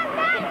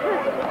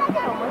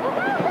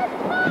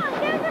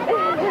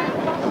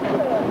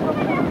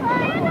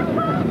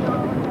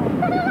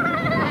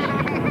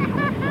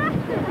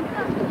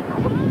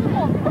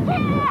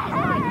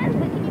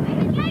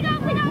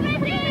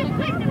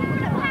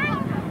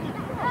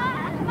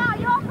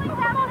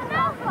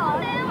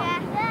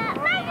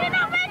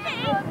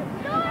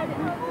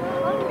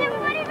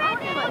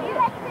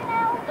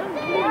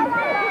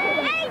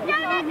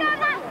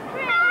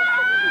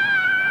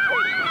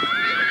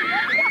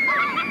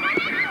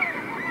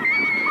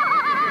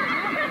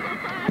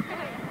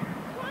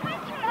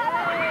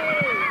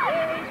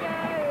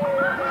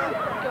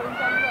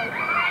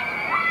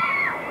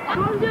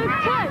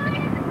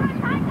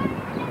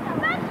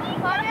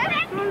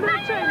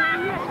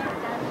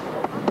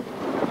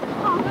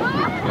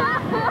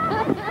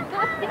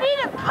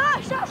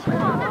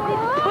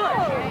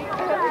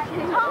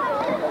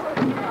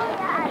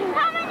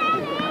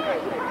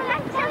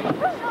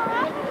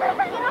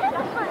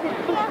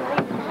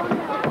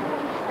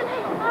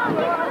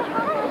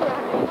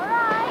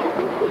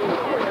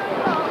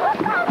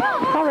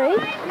 Harry,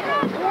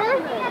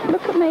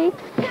 look at me.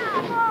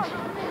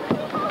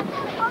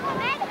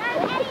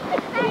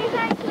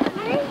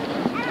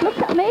 Look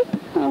at me.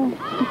 Oh,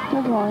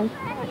 never mind.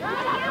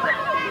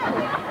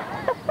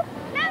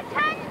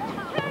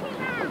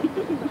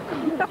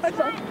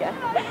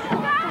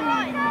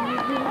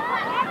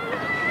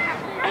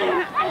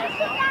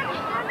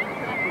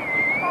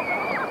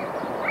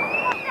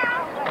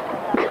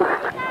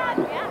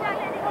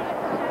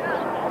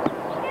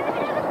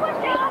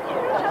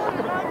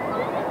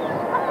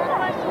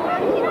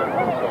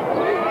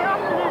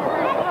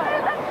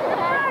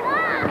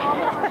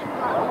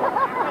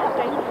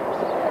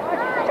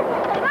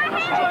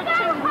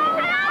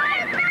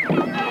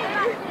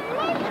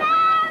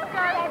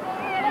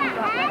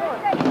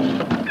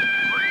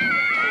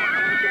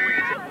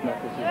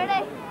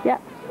 Yeah.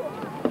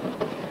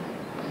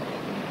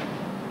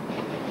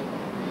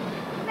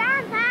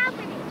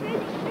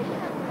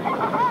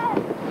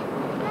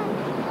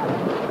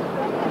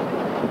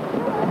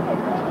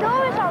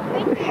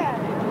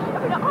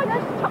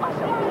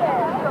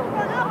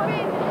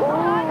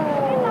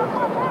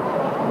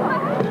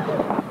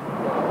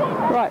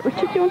 Right,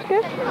 Richard, do you want to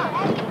go?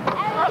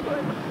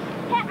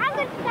 I'm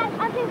going to stand.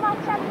 I'll do my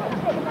stand.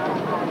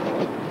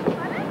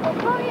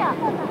 Hurry up.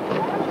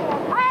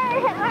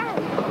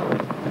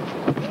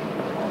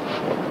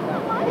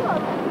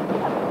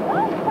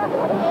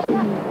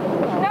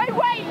 No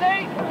way,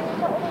 Luke!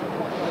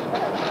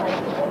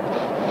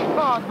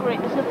 Oh, great,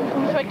 there's nothing for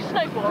me to make a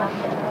snowball on.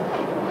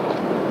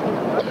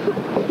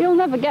 He'll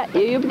never get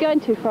you, you'll be going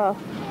too fast.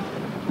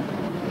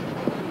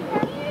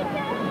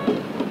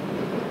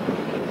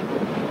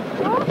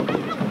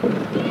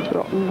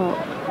 Rotten lot.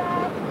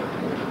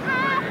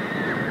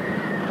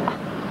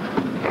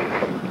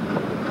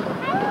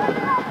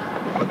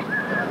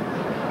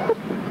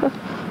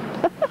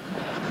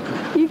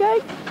 You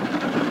going?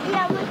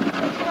 Yeah, I'm looking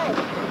for it.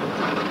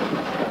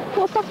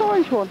 What's that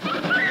orange one?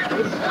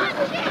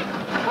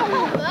 Come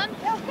on, man.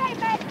 Okay,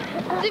 mate.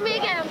 Do me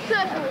again, I'm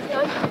surfing this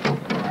time.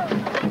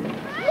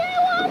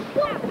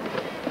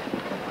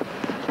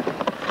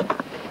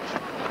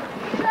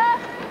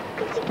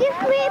 Could you give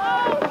me a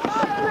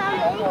push,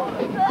 Mummy?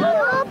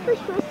 I'll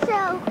push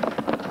myself.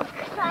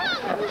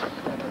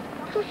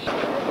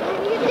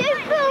 You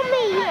don't film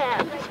me yet.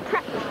 I'm just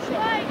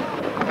practicing.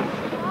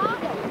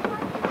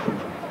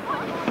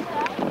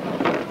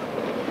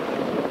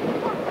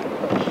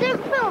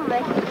 Don't film me.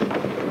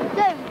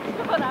 Don't.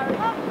 Come on, Aaron.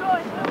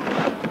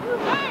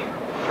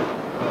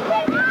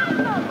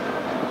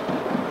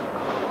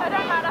 I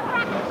don't matter.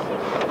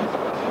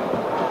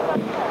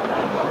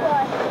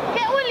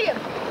 Get William.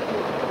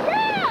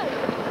 Yeah.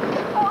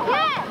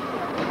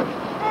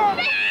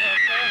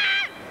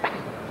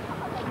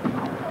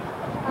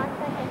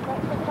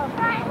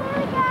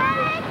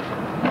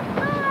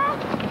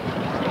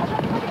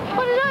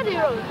 What did I do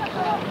wrong?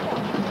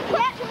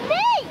 Get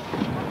me!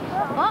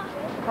 What?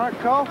 Right,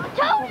 Carl?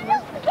 Told you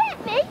not to get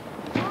me!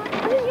 I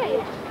didn't get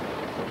you.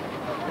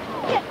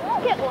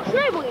 Get what?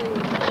 Snowballing?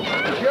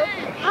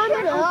 I'm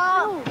not.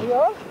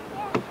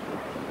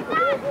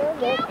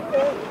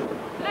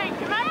 Luke,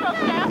 you might as well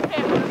stay up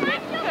here for a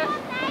bit because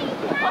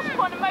what's the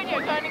point of Mojo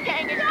going and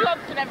getting his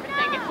gloves and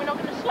everything if we're not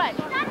going to sled?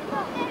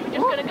 We're just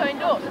going to go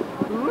indoors.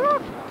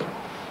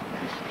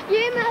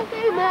 You must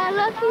be my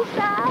lucky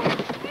star.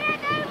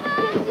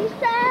 Lucky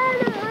star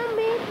on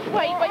me.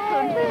 Wait for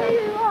him.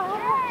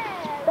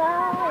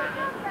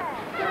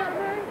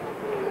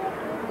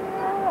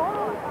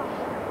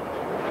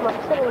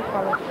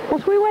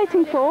 What are we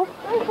waiting for?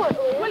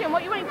 William,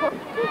 what are you waiting for?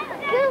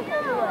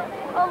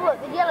 Oh look,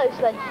 the yellow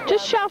sled.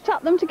 Just shout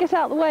at them to get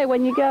out of the way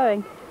when you're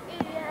going.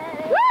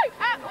 Woo!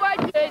 Out the way,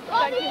 kids.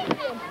 Thank you.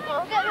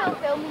 I'll get real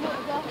film.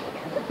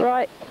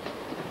 Right.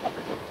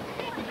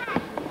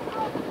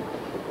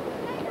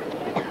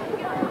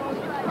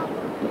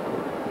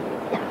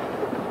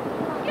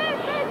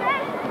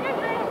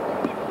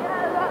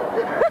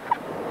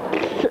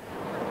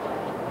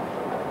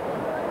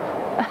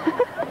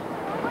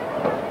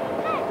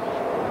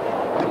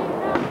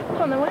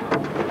 Come on then, William.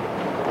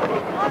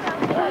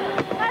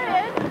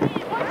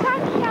 What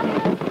time do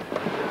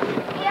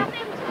you have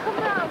him to come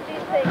round, do you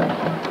think?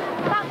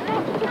 About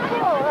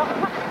 54 or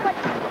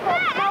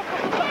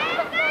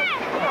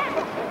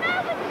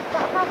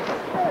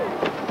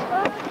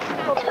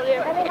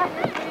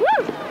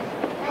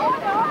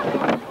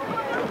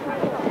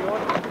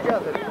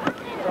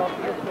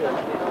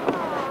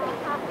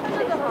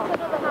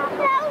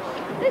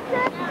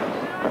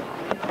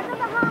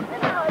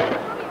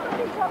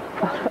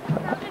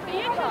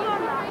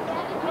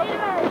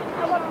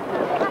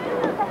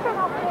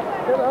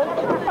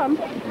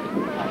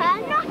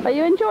Are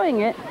you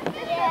enjoying it?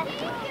 Yeah,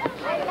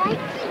 I like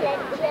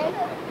sledging.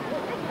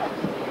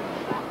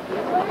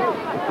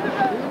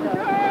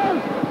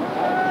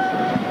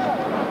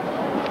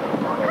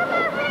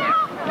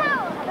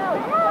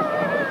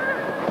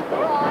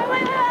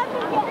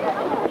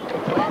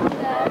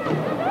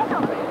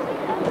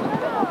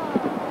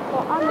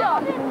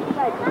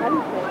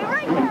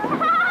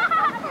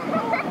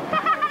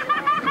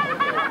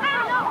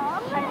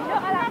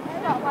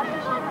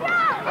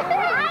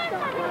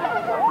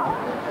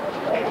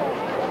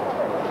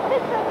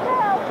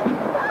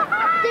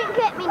 Don't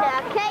get me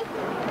now, okay?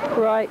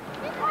 Right.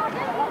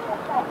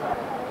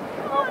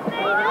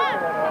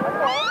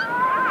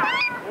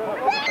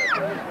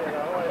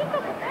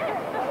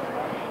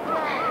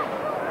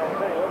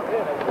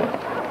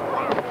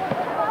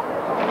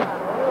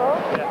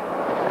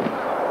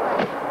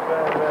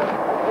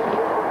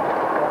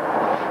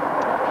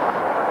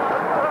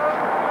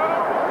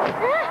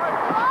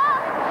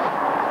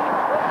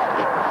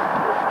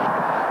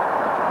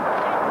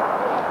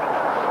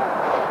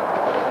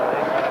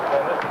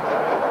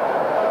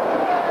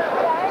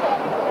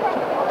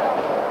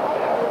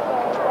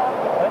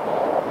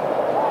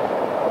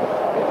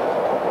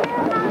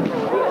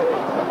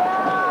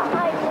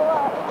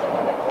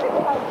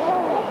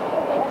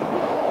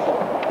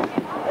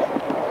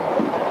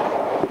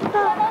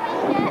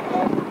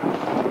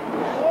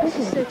 This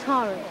is so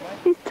tiring.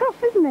 He's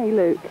tough, isn't he,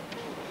 Luke?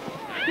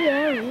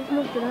 Yeah, he's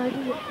not an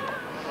idea.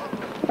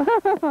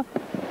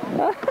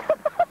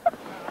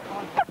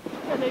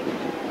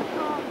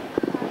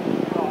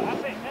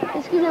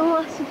 It's You know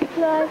what to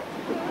play?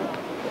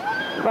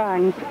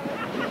 Bang.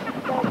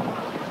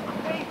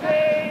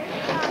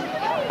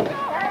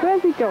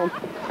 Where's he gone?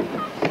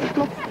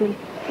 Lost him.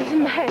 He's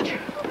in the hedge.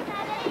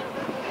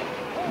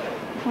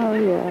 Oh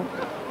yeah.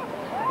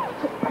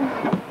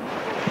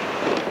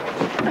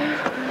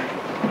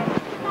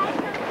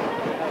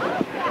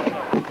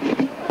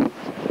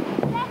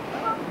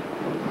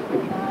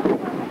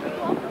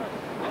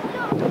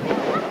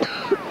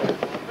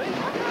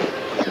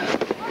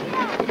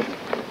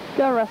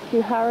 Go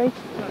rescue Harry.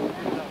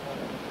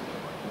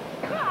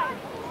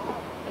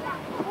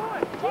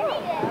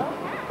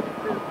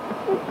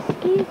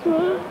 Excuse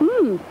me.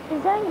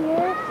 Is that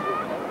yours?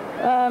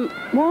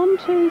 1,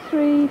 2,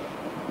 3,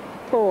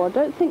 4. I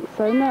don't think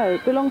so, no.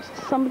 It belongs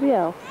to somebody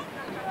else.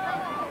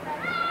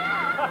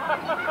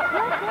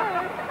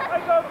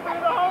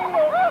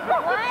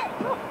 What?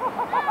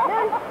 No,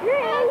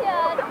 green.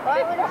 I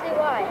want to see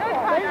why.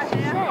 What did she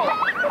say?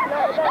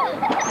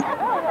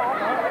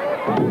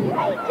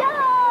 Hey, John!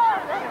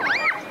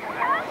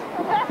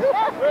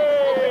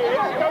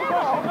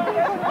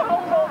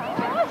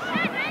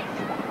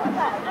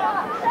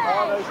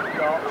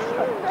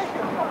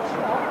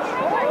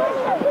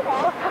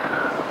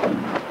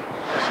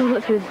 Shall we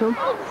look through this one?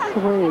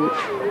 Sweet.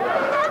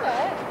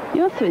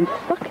 You must have been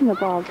stuck in the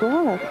barbed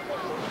wire.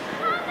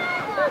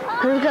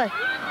 Here we go.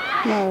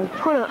 No.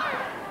 Why not?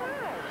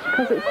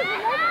 Because it's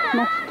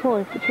not a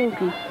toy for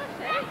children.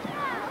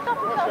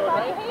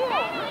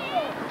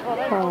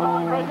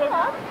 Oh.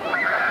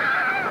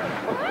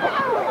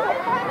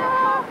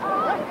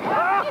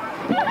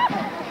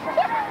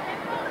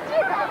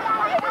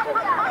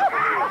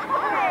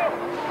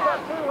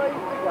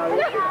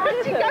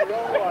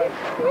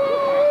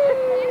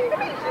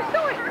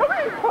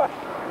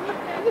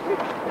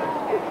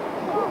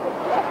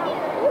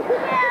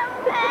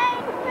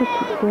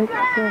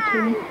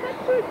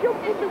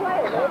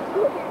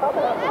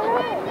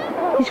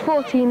 He's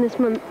 14 this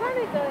month.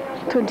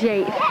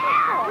 28. I'm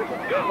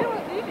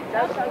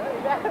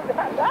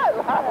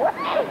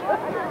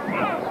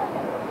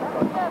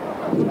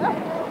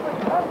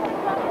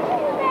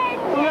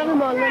having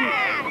my lunch.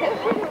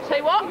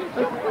 Say what? I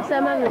said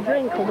I'm having a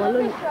drink on my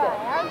lunch.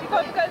 You've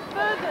got to go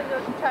further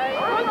than the train.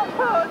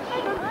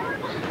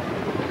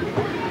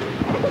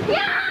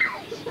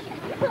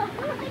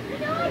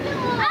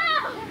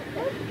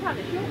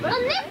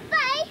 On this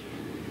day,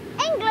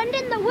 England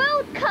in the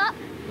World Cup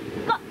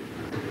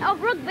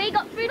of rugby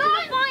got through to the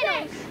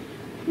finals.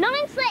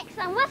 9-6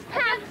 and West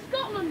Ham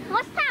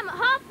at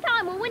half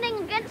time were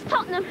winning against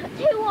Tottenham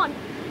 2-1.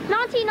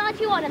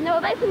 1991 and they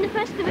were both in the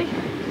first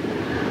division.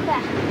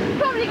 Yeah.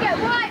 Probably get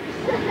wiped.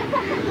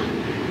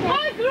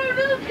 I grew a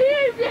little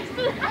cube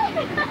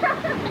yesterday.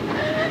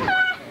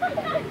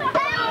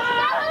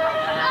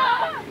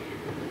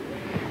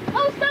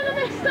 Oh, stand on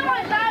this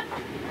side, lads.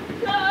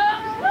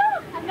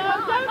 No,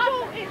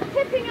 don't. It's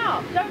tipping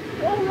up. Don't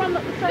all run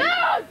at the same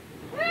time.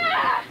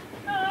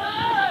 No!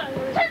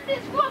 Turn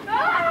this one.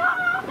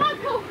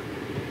 Michael,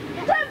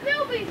 turn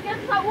Bilby's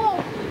against that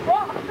wall.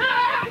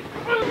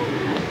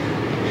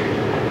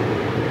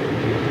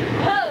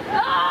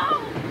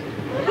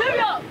 New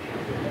York.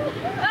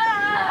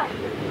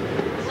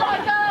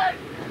 Psycho!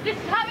 This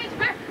is Harry's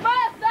 5th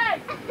birthday.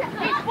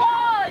 He's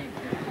 5.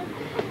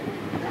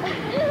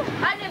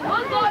 And it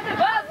was like the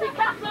bouncy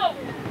castle.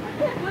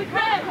 With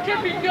their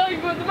tipping going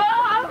with the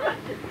mom.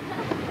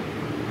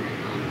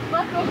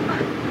 Michael,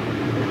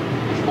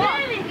 it's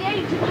nearly the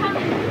age of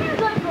Harry.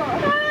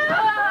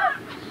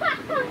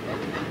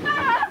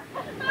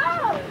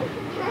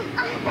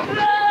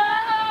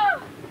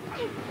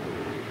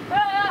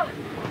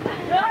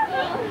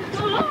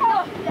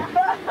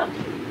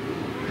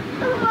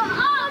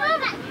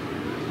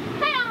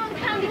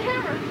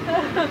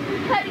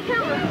 Candy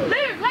camera.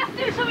 Luke, let's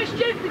do something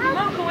stupid with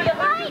Uncle with a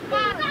Right,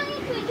 we're running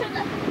into each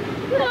other.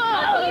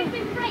 You've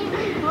been framed.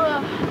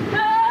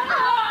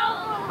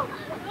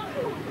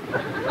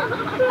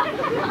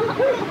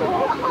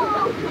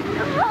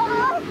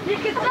 You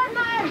can send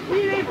that out to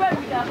you,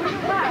 Birmingham.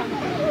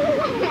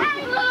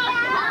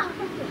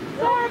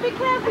 Sarah, be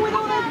careful with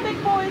all those big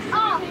boys.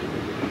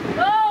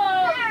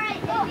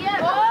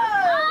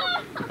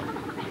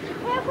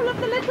 Careful of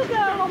the little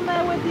girl on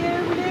there with you,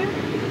 will you?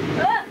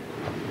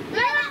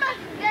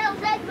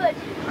 Girls Edward.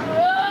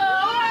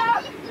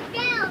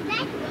 Girls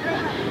Edward.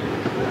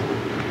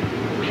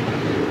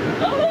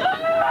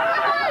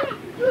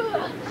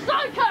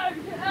 Psycho!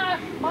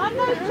 Mind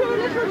those 2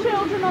 little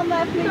children on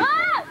there, please.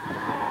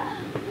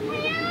 We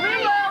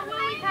will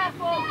be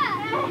careful.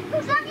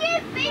 Some of you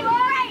been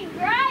framed,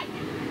 right?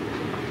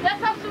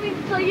 Let's have something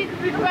to tell you to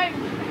be framed.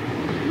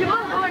 You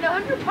won't find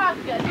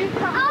 £100 again. You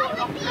can't. I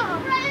would be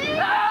framed.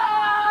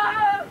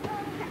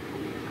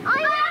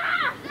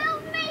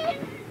 Film me.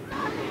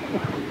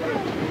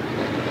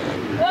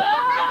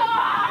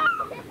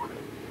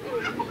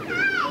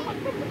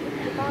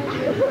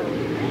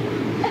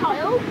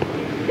 Child.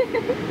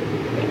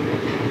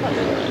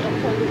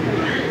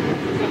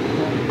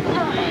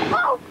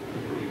 Oh!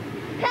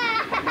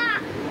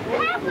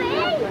 Happy!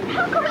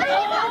 How come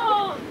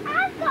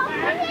I've got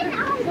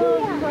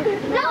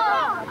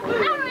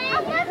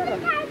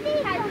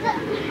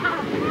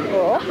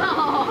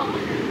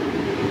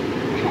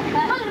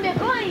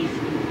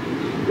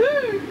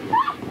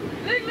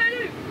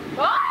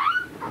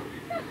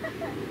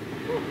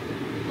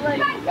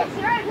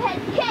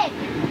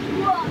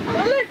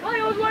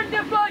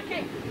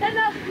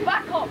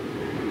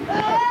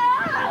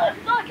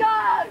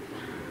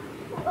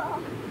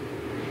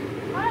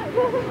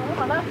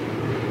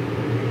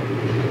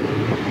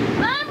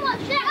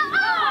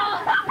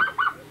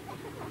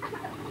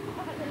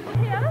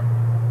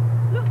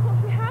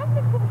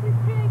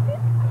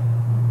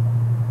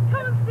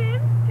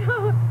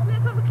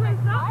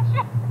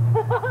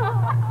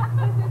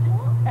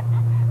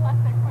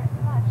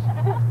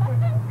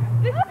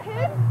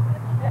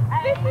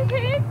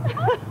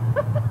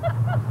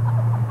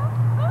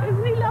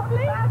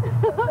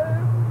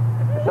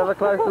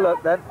closer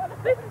look then.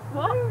 This is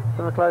what?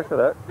 Have a closer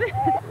look.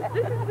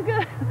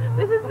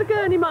 This is the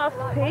Gurney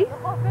masterpiece.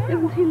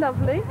 Isn't he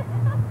lovely?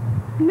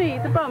 Me,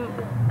 the bump.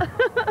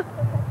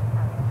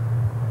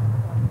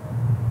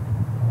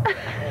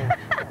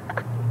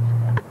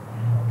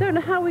 Don't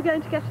know how we're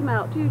going to get him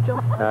out, do you,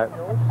 John? No.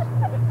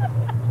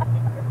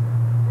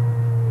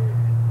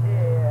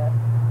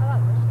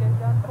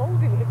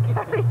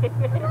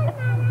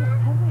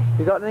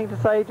 You got anything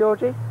to say,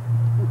 Georgie?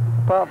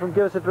 Apart from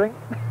give us a drink?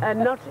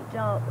 Not at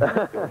all. I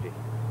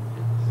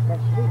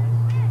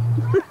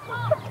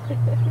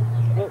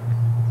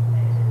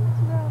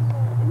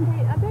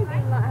don't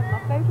even like having my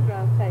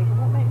photographs taken.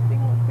 What makes me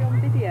want to be on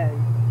video?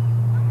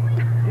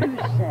 Who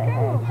said?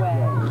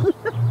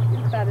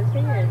 As bad as he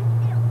is.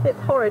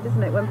 It's horrid,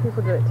 isn't it, when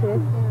people do it to you?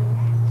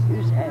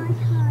 Whose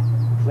house?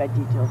 Where did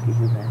you talking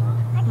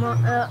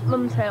about?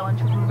 Mum's hill and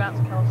from Bounce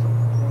Castle.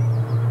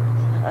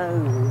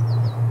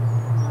 Oh.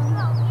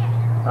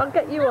 I'll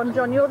get you on,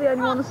 John. You're the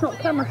only one that's not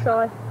camera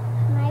shy.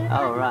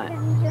 Oh, right.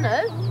 You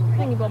know,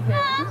 thingy bob here.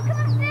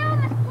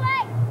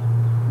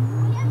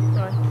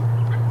 Sorry.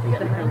 You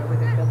get a camera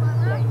with a gun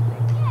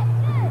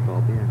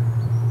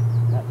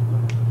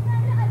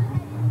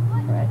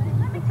blazing.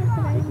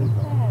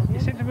 You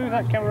seem to move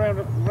that camera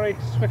around very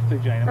swiftly,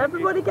 Jane.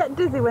 Everybody get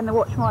dizzy when they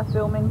watch my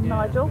filming,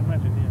 Nigel.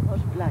 Imagine, yeah.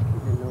 What's black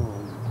is the lawn?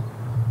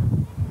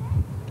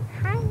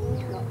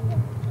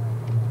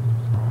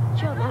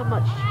 Do you know how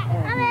much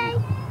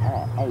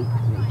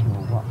acreage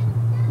or what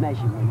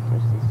measurement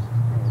does this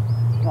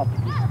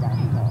property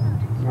stand on?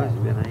 Must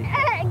be an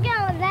acre. Go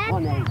on then.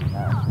 1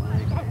 acre.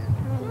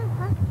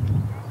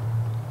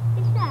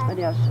 When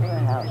I saw a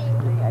house in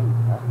the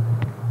paper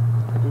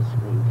this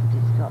week,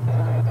 it's got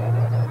like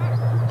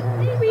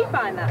Did we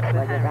find that for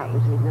whether Harry? that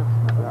was enough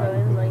or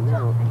anything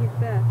else. For his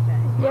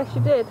birthday? Yes,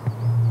 you did.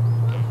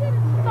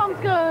 Tom's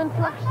going to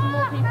flash some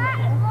more people.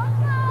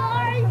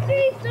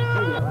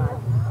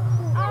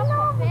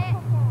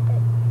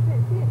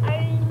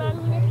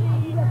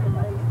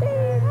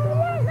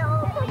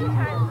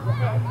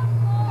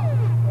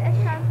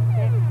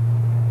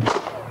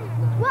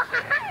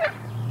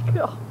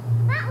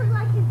 That was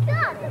like a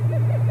gun.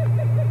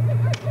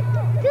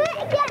 Do it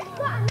again.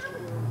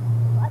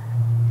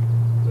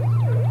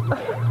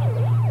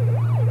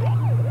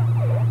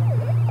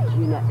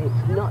 You know,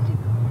 it's not,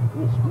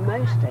 it's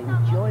most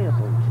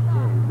enjoyable to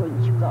do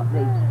once you've got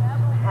the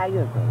hang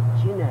of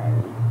it, you know.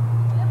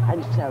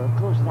 And so, of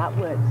course, that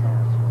works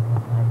out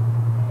all right.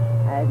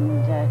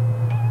 And,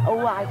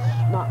 oh, I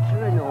smocked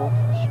an awful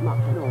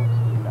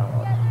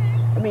lot.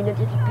 I mean, a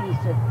little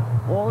piece of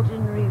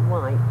ordinary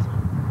white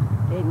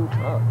in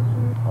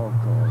cotton. Oh,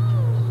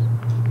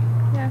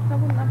 gorgeous. Yes, I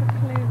wouldn't have a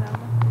clue though.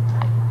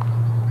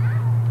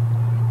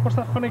 What's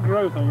that funny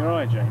growth on your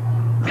eye, Jane?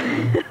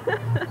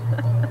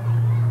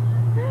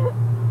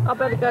 I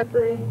better go to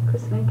the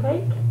christening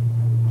cake.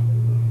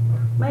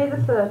 May the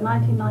 3rd,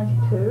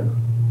 1992.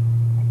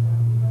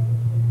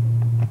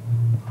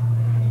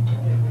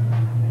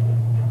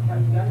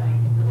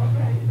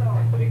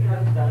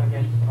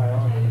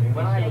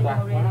 When I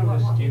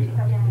was a student,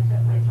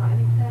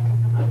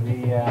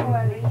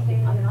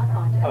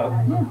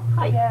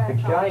 the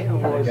guy who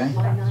was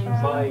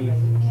my...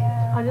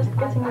 I'm just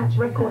getting a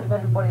record of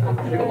everybody.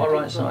 Have you got my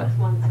right side?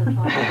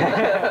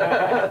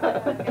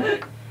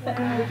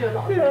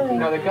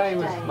 No, the guy who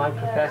was my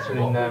professor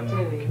in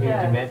community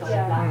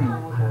medicine.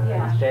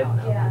 He's dead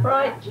now.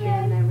 Right.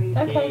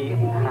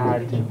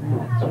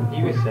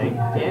 He was saying,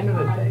 at the end of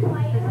the day,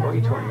 what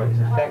you're talking about is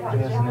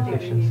effectiveness and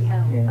efficiency.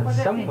 And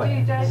somebody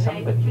is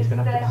going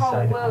to have to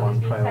decide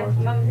upon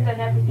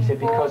priority. He said,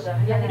 because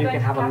you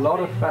can have a lot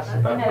of fuss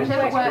about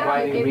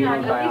providing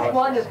renal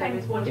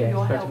dialysis. But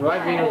to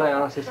provide renal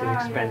dialysis is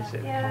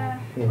expensive.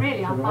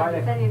 Really, I find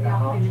that any of the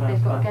afternoons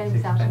they've got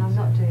games out and I'm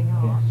not doing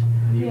art.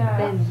 You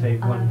have to save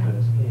one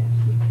person.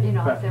 You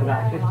know, But for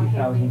that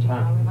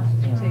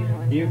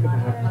 £50,000, you're going to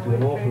have to do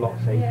an awful lot,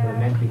 say, for the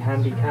mentally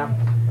handicapped,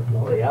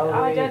 or the elderly.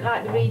 I don't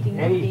like the reading.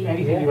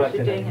 Anything you like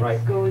to do, right?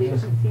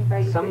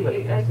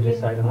 Somebody has to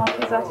decide on that.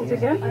 Is that it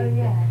again? Oh,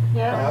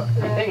 yeah.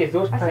 The thing is,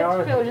 those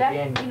priorities at the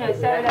end, you know, so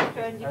left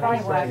and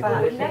divine work, but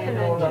I would never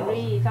learn to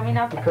read. I mean,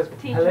 I've because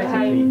teaching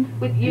politically,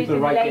 with people using the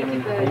write lady in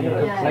and bird. you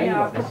complain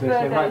about this. So they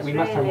say, right, we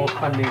must have more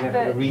funding than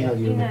for the renal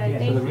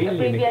unit. So the renal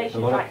unit gets a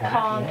lot of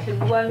cash.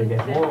 And won't They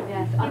get more.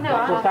 yes. So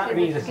if that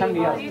means that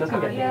somebody else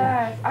doesn't get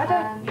Yes, I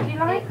don't. Do you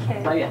like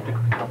it? they have to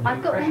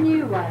I've got a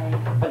new way.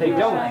 but they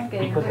don't,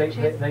 because it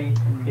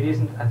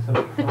isn't a sort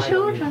of The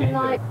children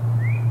like.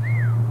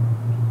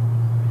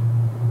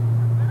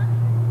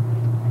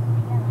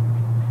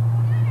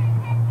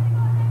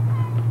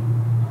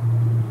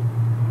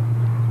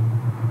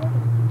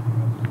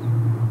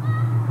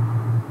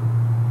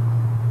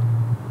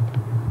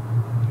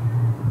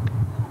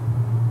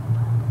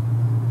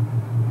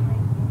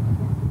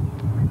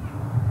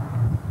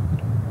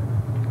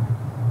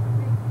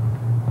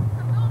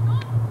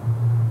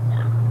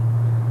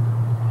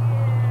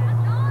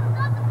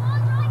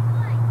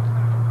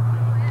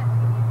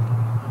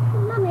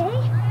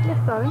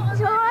 Is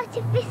it alright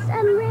if this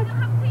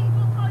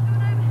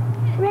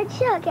red red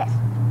shirt gets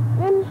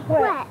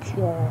wet.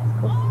 Yeah,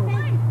 of course it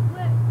is.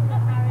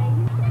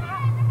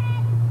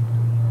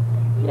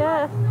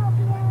 Yes.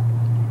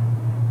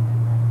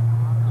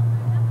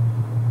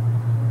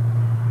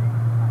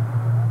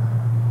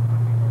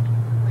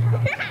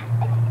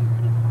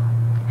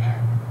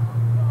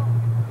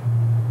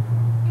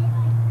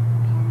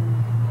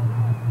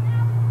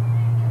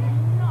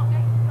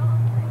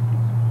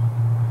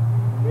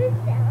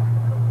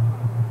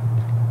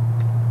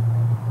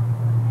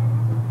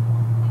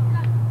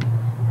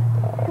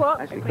 What?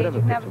 Actually, could have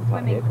a picture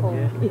park here,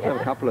 couldn't you? Yeah.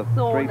 Have a couple of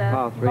Sauna, 3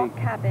 par 3 Rock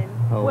cabin.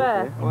 holes.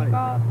 Where? Yeah. Why?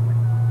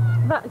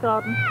 That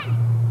garden.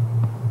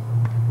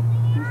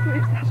 Just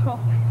lose that off.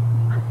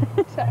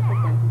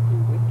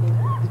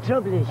 The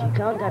trouble is, you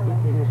can't have your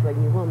things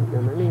when you want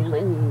them. I mean,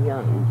 when you're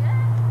young,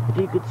 if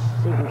you could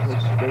sink a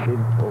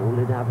swimming pool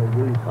and have a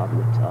roof on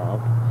the top,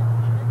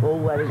 all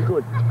well and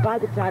good. By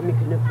the time you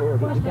can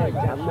afford it, you don't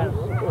have most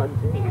of one.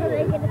 Because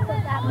they're going to put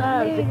that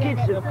No, the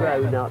kids have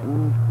grown up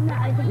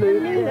and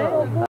moved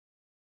on.